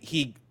arguing,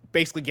 he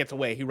basically gets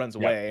away. He runs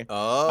away.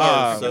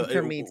 Oh, so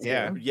for me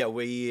too. Yeah,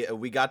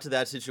 we got to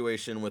that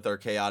situation with our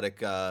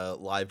chaotic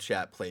live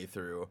chat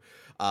playthrough.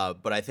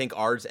 But I think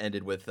ours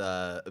ended with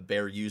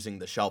Bear using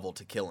the shovel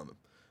to kill him.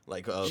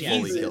 Like, fully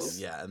kill him.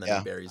 Yeah, and then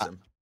he buries him.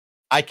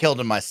 I killed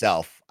him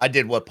myself. I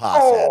did what Pa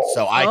said.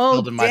 So I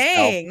killed him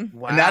myself.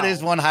 Wow. And that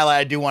is one highlight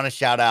I do want to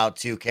shout out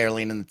to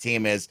Caroline and the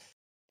team is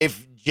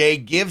if Jay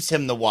gives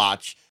him the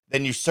watch,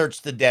 then you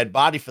search the dead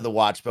body for the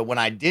watch. But when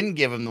I didn't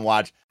give him the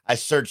watch, I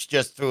searched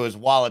just through his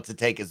wallet to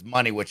take his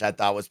money, which I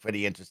thought was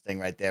pretty interesting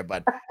right there.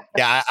 But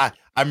yeah,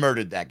 I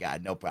murdered that guy.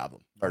 No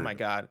problem. Oh my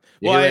God.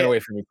 Well, he ran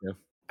away from me too.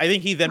 I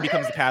think he then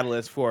becomes the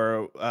catalyst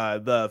for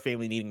the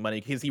family needing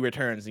money because he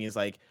returns and he's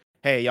like,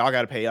 hey, y'all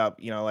got to pay up.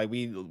 You know, like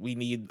we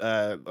need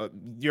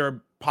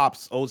your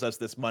pops owes us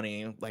this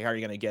money. Like, how are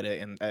you going to get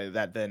it? And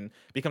that then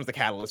becomes the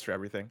catalyst for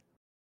everything.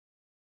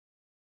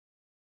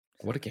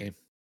 What a game.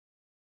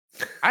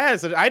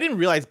 I didn't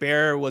realize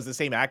Bear was the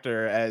same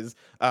actor as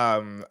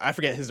I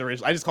forget his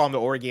original. I just call him the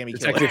origami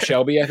Detective killer.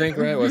 Shelby, I think,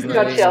 right? Wasn't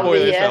that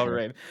Shelby,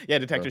 right? Yeah,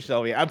 Detective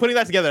Shelby. I'm putting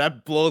that together.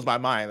 That blows my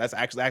mind. That's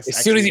actually as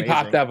soon as he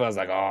popped up, I was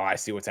like, oh, I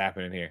see what's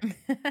happening here.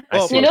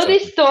 Well, you know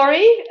this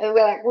story,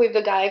 like with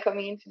the guy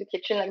coming into the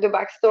kitchen, like the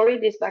backstory.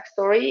 This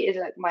backstory is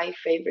like my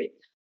favorite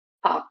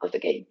part of the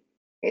game.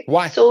 It's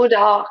Why? So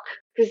dark.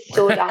 It's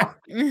so dark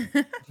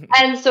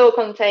and so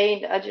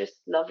contained. I just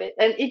love it,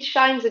 and it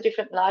shines a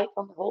different light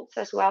on the Holtz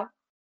as well.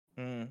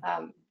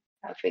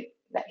 I think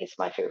that is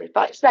my favorite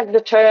part. It's like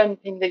the turn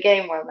in the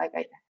game where I'm like,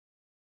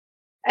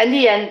 and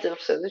the end of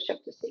the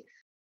chapter 6.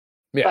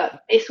 Yeah.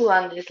 But this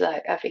one is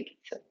like, I think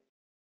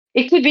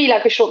it could be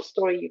like a short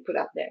story you put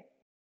out there.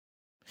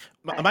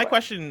 My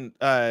question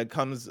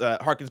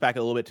harkens back a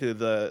little bit to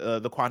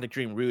the Quantic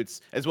Dream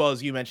roots, as well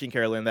as you mentioned,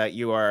 Carolyn, that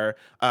you are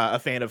a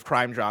fan of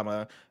crime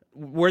drama.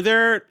 Were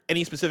there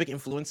any specific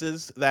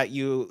influences that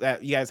you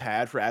guys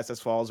had for As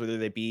Dusk Falls, whether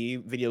they be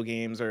video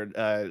games or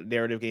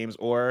narrative games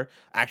or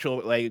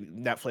actual like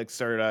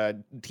Netflix or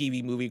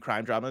TV movie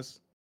crime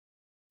dramas?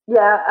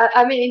 Yeah,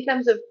 I mean, in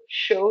terms of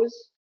shows,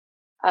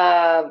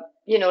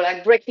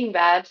 like Breaking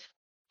Bad,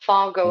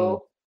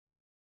 Fargo,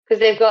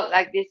 because they've got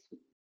like this,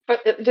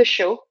 the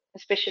show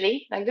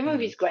especially, like the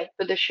movie is great,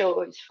 but the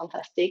show is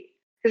fantastic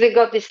because they've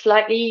got this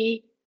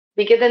slightly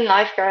bigger than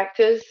life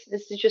characters.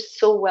 This is just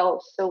so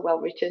well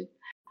written.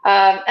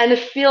 And a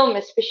film,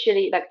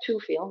 especially like 2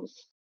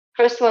 films.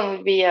 First one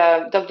would be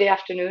Dog Day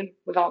Afternoon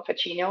with Al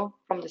Pacino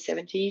from the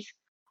 70s.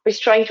 He's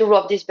trying to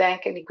rob this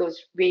bank and it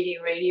goes really,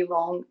 really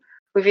wrong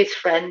with his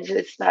friends.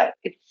 It's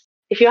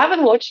if you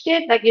haven't watched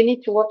it, like you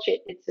need to watch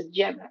it. It's a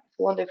gem. It's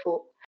a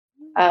wonderful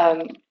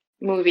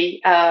movie.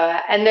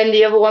 And then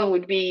the other one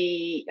would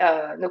be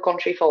No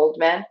Country for Old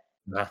Men.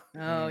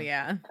 Oh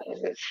yeah,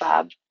 it's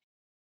fab.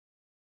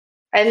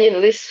 And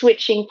this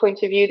switching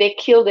point of view, they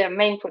kill their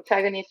main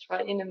protagonist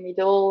right in the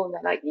middle, and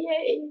they're like,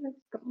 "Yay, let's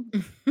go."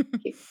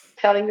 Keep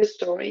telling the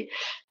story.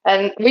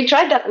 And we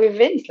tried that with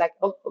Vince. Like,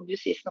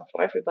 obviously, it's not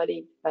for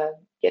everybody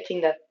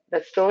getting that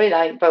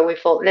storyline, but we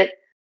thought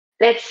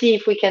let's see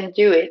if we can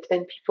do it,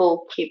 and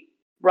people keep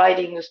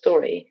writing the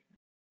story.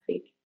 I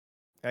think.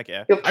 Heck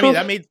yeah!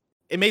 I mean,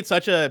 it made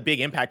such a big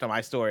impact on my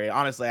story.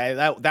 Honestly,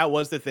 that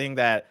was the thing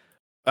that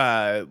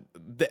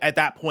at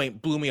that point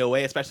blew me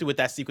away, especially with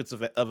that sequence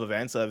of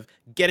events of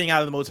getting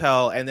out of the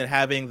motel and then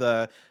having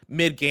the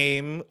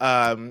mid-game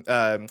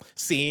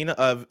scene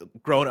of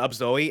grown up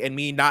Zoe and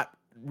me not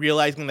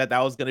realizing that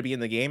was going to be in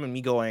the game and me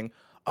going,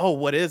 oh,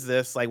 what is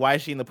this? Like, why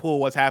is she in the pool?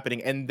 What's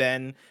happening? And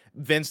then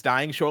Vince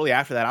dying shortly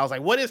after that. I was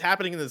like, what is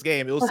happening in this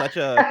game? It was such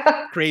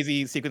a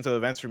crazy sequence of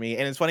events for me.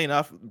 And it's funny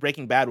enough,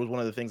 Breaking Bad was one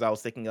of the things I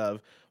was thinking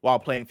of while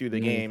playing through the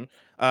game.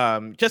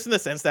 Just in the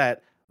sense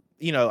that,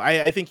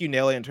 I think you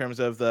nail it in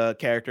terms of the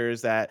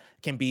characters that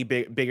can be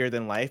bigger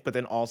than life, but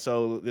then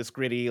also this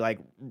gritty, like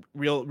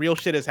real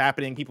shit is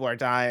happening. People are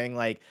dying.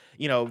 Like,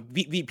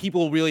 the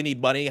people really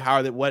need money.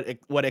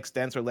 What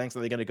extents or lengths are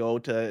they going to go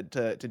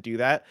to do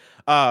that?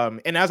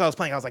 And as I was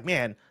playing, I was like,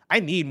 man, I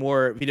need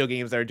more video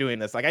games that are doing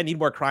this. Like, I need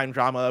more crime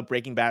drama,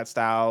 Breaking Bad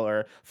style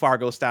or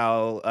Fargo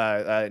style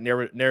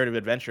narrative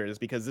adventures,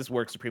 because this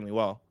works supremely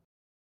well.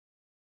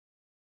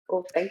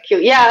 Oh, thank you.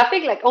 Yeah, I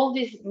think like all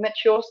these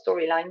mature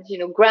storylines,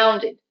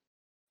 grounded.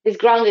 It's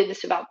grounded.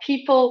 It's about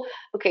people.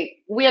 Okay,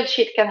 weird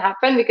shit can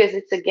happen because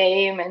it's a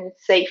game and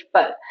it's safe.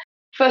 But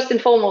first and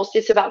foremost,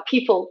 it's about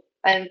people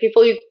and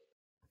people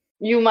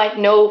you might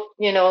know.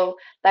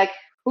 Like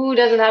who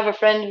doesn't have a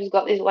friend who's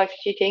got his wife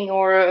cheating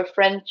or a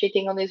friend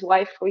cheating on his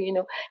wife? Or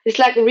it's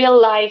like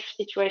real life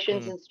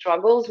situations and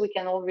struggles we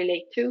can all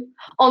relate to.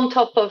 On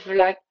top of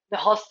like the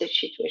hostage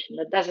situation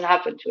that doesn't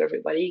happen to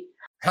everybody.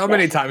 How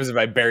many times have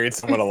I buried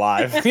someone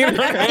alive? Yeah,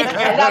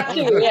 that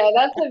too. Yeah,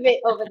 that's a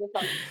bit over the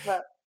top.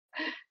 But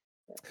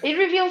it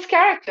reveals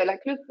character.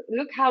 Like,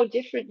 look how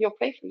different your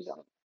playthroughs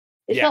are.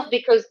 It's not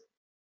because,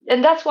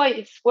 and that's why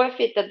it's worth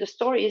it that the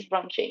story is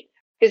branching,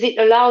 because it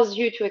allows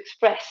you to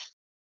express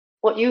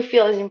what you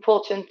feel is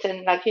important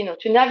and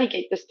to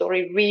navigate the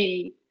story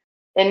really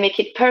and make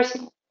it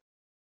personal.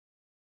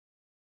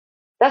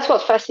 That's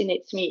what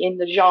fascinates me in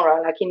the genre,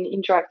 like in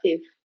interactive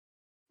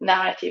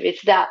narrative.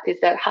 It's that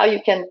how you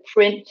can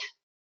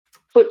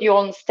put your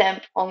own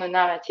stamp on a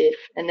narrative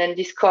and then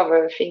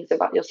discover things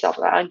about yourself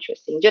that are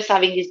interesting. Just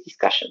having this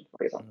discussion,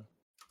 for example.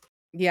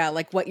 Yeah,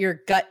 like what your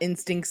gut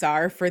instincts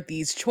are for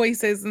these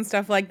choices and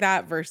stuff like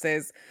that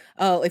versus,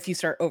 if you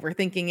start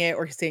overthinking it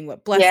or seeing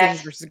what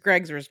Blessings versus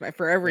Greg's versus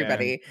for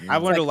everybody. Yeah.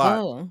 I've learned a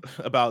lot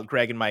about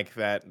Greg and Mike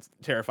that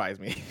terrifies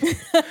me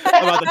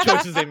about the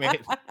choices they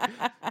made.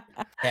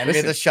 Hand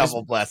me the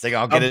shovel, Blessing.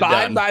 I'll get it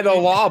done. Abide by the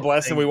law,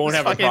 Blessing. We won't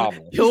have a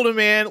problem. Killed a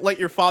man, let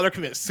your father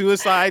commit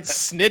suicide,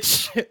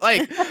 snitch.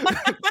 Like,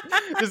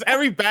 there's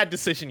every bad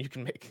decision you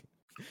can make.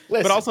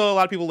 Listen, but also a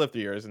lot of people live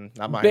through yours and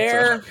not mine.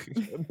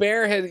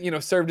 Bear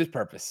had, served his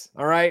purpose.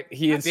 All right.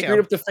 He had screwed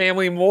up the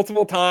family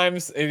multiple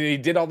times and he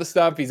did all the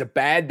stuff. He's a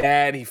bad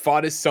dad. He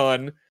fought his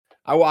son.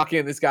 I walk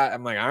in, this guy,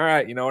 I'm like, all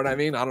right, you know what I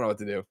mean? I don't know what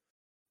to do.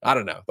 I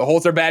don't know. The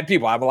Holts are bad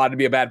people. I'm allowed to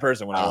be a bad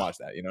person when I watch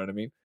that. You know what I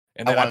mean?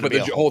 And then I put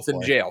the Holts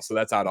in jail. So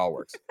that's how it all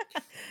works.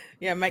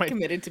 Yeah, Mike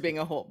committed to being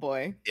a Holt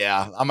boy.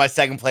 Yeah, on my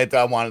second playthrough,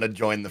 I wanted to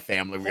join the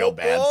family real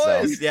bad.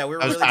 So yeah, we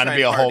were really trying to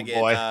be a Holt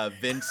boy.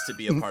 Vince to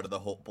be a part of the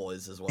Holt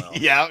boys as well.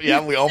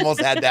 Yeah, we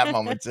almost had that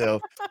moment too.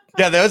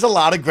 Yeah, there was a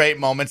lot of great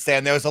moments there,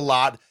 and there was a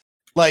lot,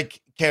 like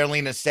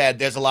Carolina said,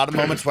 there's a lot of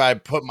moments where I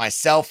put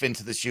myself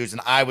into the shoes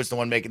and I was the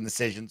one making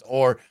decisions,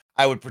 or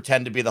I would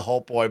pretend to be the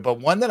Holt boy.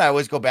 But one that I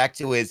always go back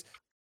to is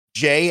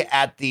Jay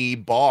at the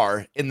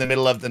bar in the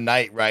middle of the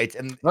night, right?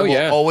 And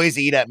will always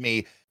eat at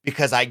me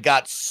because I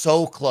got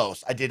so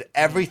close. I did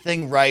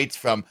everything right,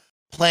 from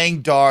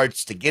playing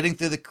darts to getting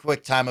through the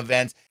quick time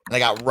events. And I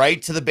got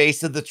right to the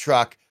base of the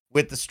truck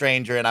with the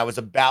stranger. And I was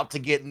about to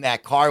get in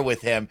that car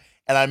with him.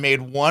 And I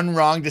made one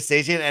wrong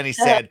decision. And he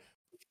said,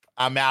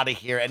 I'm out of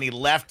here. And he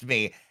left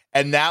me.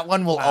 And that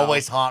one will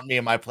always haunt me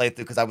in my playthrough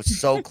because I was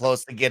so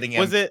close to getting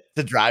him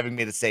to driving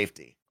me to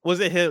safety. Was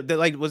it him?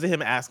 Was it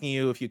him asking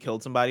you if you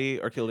killed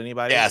somebody or killed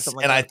anybody? Yes,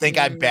 and I think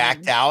I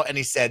backed out, and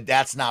he said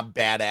that's not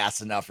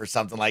badass enough or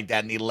something like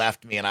that, and he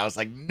left me, and I was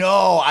like,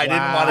 no, I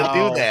didn't want to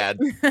do that.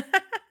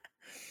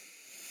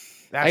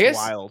 That's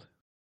wild.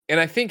 And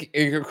I think,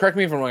 correct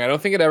me if I'm wrong, I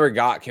don't think it ever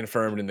got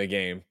confirmed in the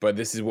game, but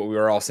this is what we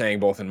were all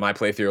saying both in my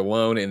playthrough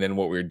alone and then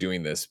what we were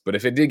doing this. But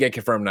if it did get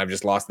confirmed and I've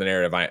just lost the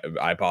narrative, I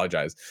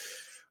apologize.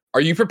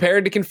 Are you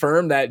prepared to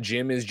confirm that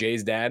Jim is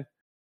Jay's dad?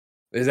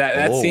 Is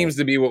that seems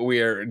to be what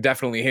we are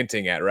definitely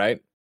hinting at, right?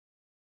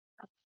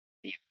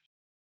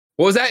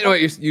 What was that? No,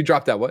 you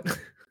dropped that. What?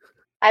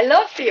 I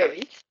love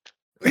theories.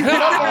 Book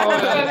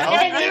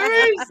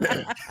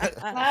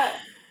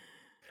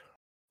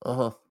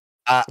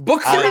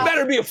 3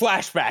 better be a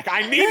flashback.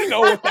 I need to know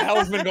what the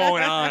hell's been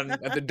going on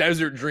at the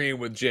Desert Dream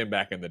with Jim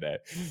back in the day.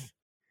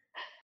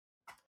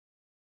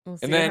 We'll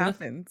see what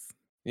happens.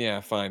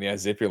 Yeah, fine. Yeah,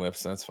 zip your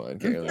lips. That's fine.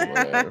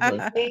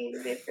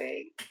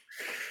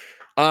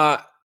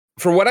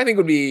 For what I think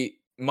would be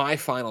my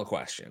final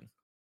question,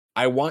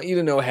 I want you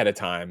to know ahead of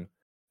time,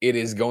 it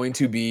is going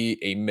to be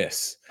a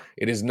miss.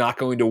 It is not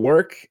going to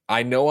work.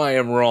 I know I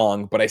am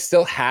wrong, but I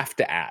still have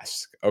to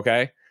ask,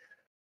 okay?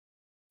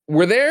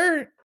 Were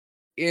there,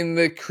 in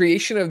the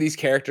creation of these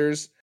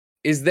characters,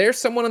 is there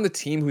someone on the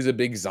team who's a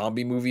big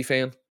zombie movie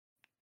fan?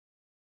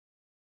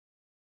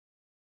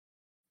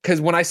 Because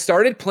when I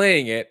started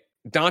playing it,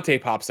 Dante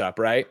pops up,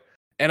 right?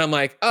 And I'm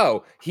like,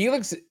 oh,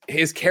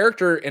 his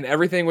character and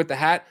everything with the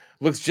hat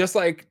looks just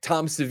like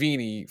Tom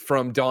Savini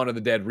from Dawn of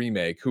the Dead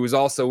remake, who is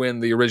also in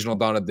the original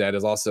Dawn of the Dead,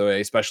 is also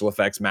a special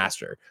effects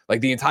master.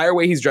 Like the entire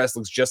way he's dressed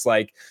looks just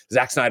like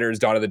Zack Snyder's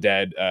Dawn of the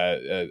Dead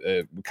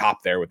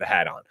cop there with the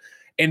hat on.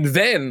 And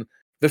then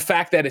the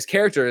fact that his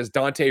character is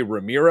Dante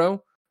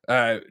Ramiro,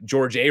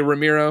 George A.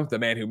 Ramiro, the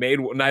man who made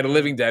Night of the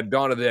Living Dead,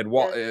 Dawn of the Dead,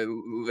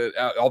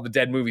 all the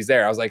Dead movies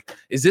there. I was like,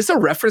 is this a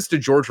reference to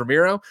George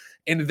Ramiro?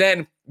 And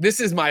then this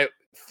is my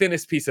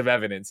thinnest piece of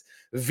evidence.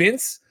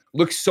 Vince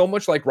looks so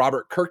much like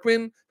Robert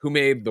Kirkman, who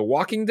made The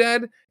Walking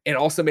Dead and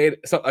also made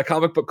a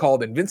comic book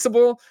called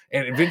Invincible.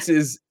 And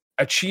Vince's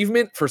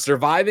achievement for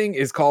surviving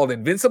is called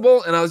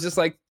Invincible. And I was just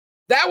like,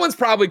 that one's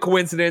probably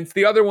coincidence.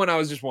 The other one, I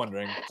was just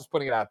wondering. Just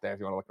putting it out there if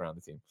you want to look around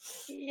the team.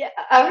 Yeah,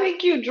 I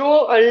think you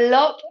draw a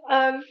lot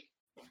of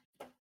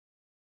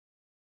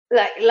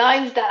like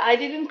lines that I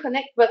didn't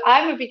connect, but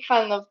I'm a big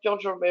fan of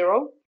George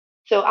Romero.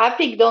 So I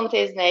picked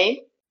Dante's name.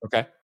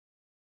 Okay.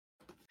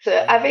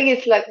 So I think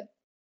it's like,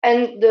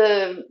 and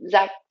the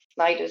Zack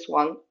Snyder's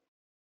one.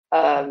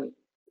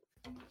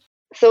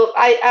 So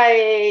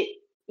I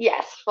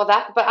yes, for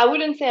that, but I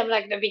wouldn't say I'm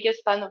like the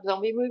biggest fan of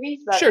zombie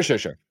movies. But,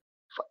 Sure.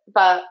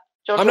 But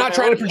George I'm not Romero,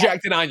 trying to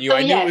project it on you. So,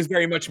 I knew it was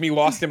very much me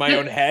lost in my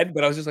own head,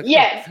 but I was just like,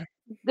 yeah,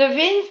 the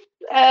Vince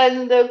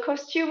and the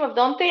costume of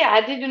Dante,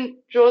 I didn't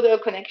draw the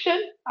connection.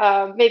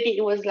 Maybe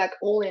it was like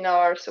all in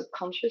our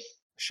subconscious.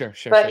 Sure.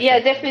 But yeah,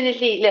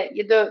 definitely, like,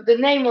 the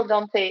name of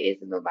Dante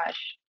is an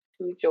homage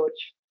to George.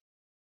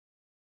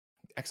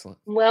 Excellent.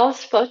 Well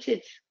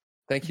spotted.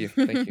 Thank you.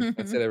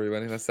 That's it,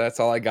 everybody. That's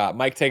all I got.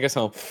 Mike, take us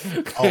home.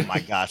 Oh my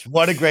gosh,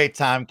 what a great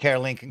time,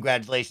 Caroline!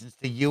 Congratulations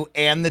to you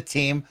and the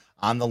team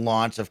on the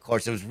launch. Of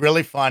course, it was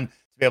really fun to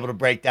be able to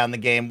break down the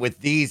game with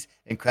these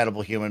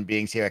incredible human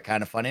beings here at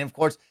Kind of Funny. And of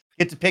course,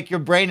 get to pick your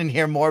brain and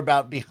hear more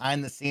about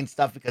behind the scenes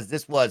stuff, because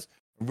this was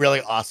a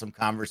really awesome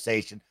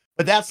conversation.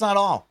 But that's not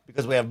all,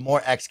 because we have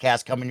more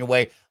XCast coming your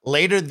way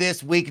later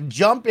this week.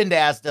 Jump into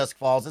As Dusk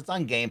Falls. It's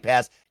on Game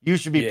Pass. You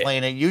should be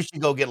playing it. You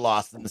should go get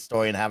lost in the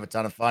story and have a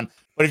ton of fun.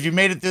 But if you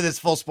made it through this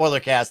full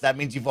spoiler cast, that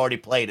means you've already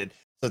played it.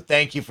 So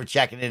thank you for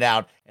checking it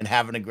out and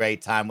having a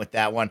great time with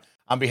that one.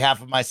 On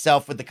behalf of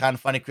myself, with the Kind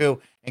of Funny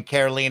crew, and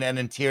Caroline and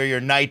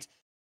Interior Night,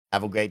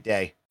 have a great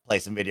day. Play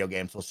some video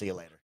games. We'll see you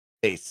later.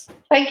 Peace.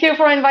 Thank you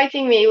for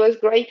inviting me. It was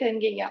great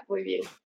hanging out with you.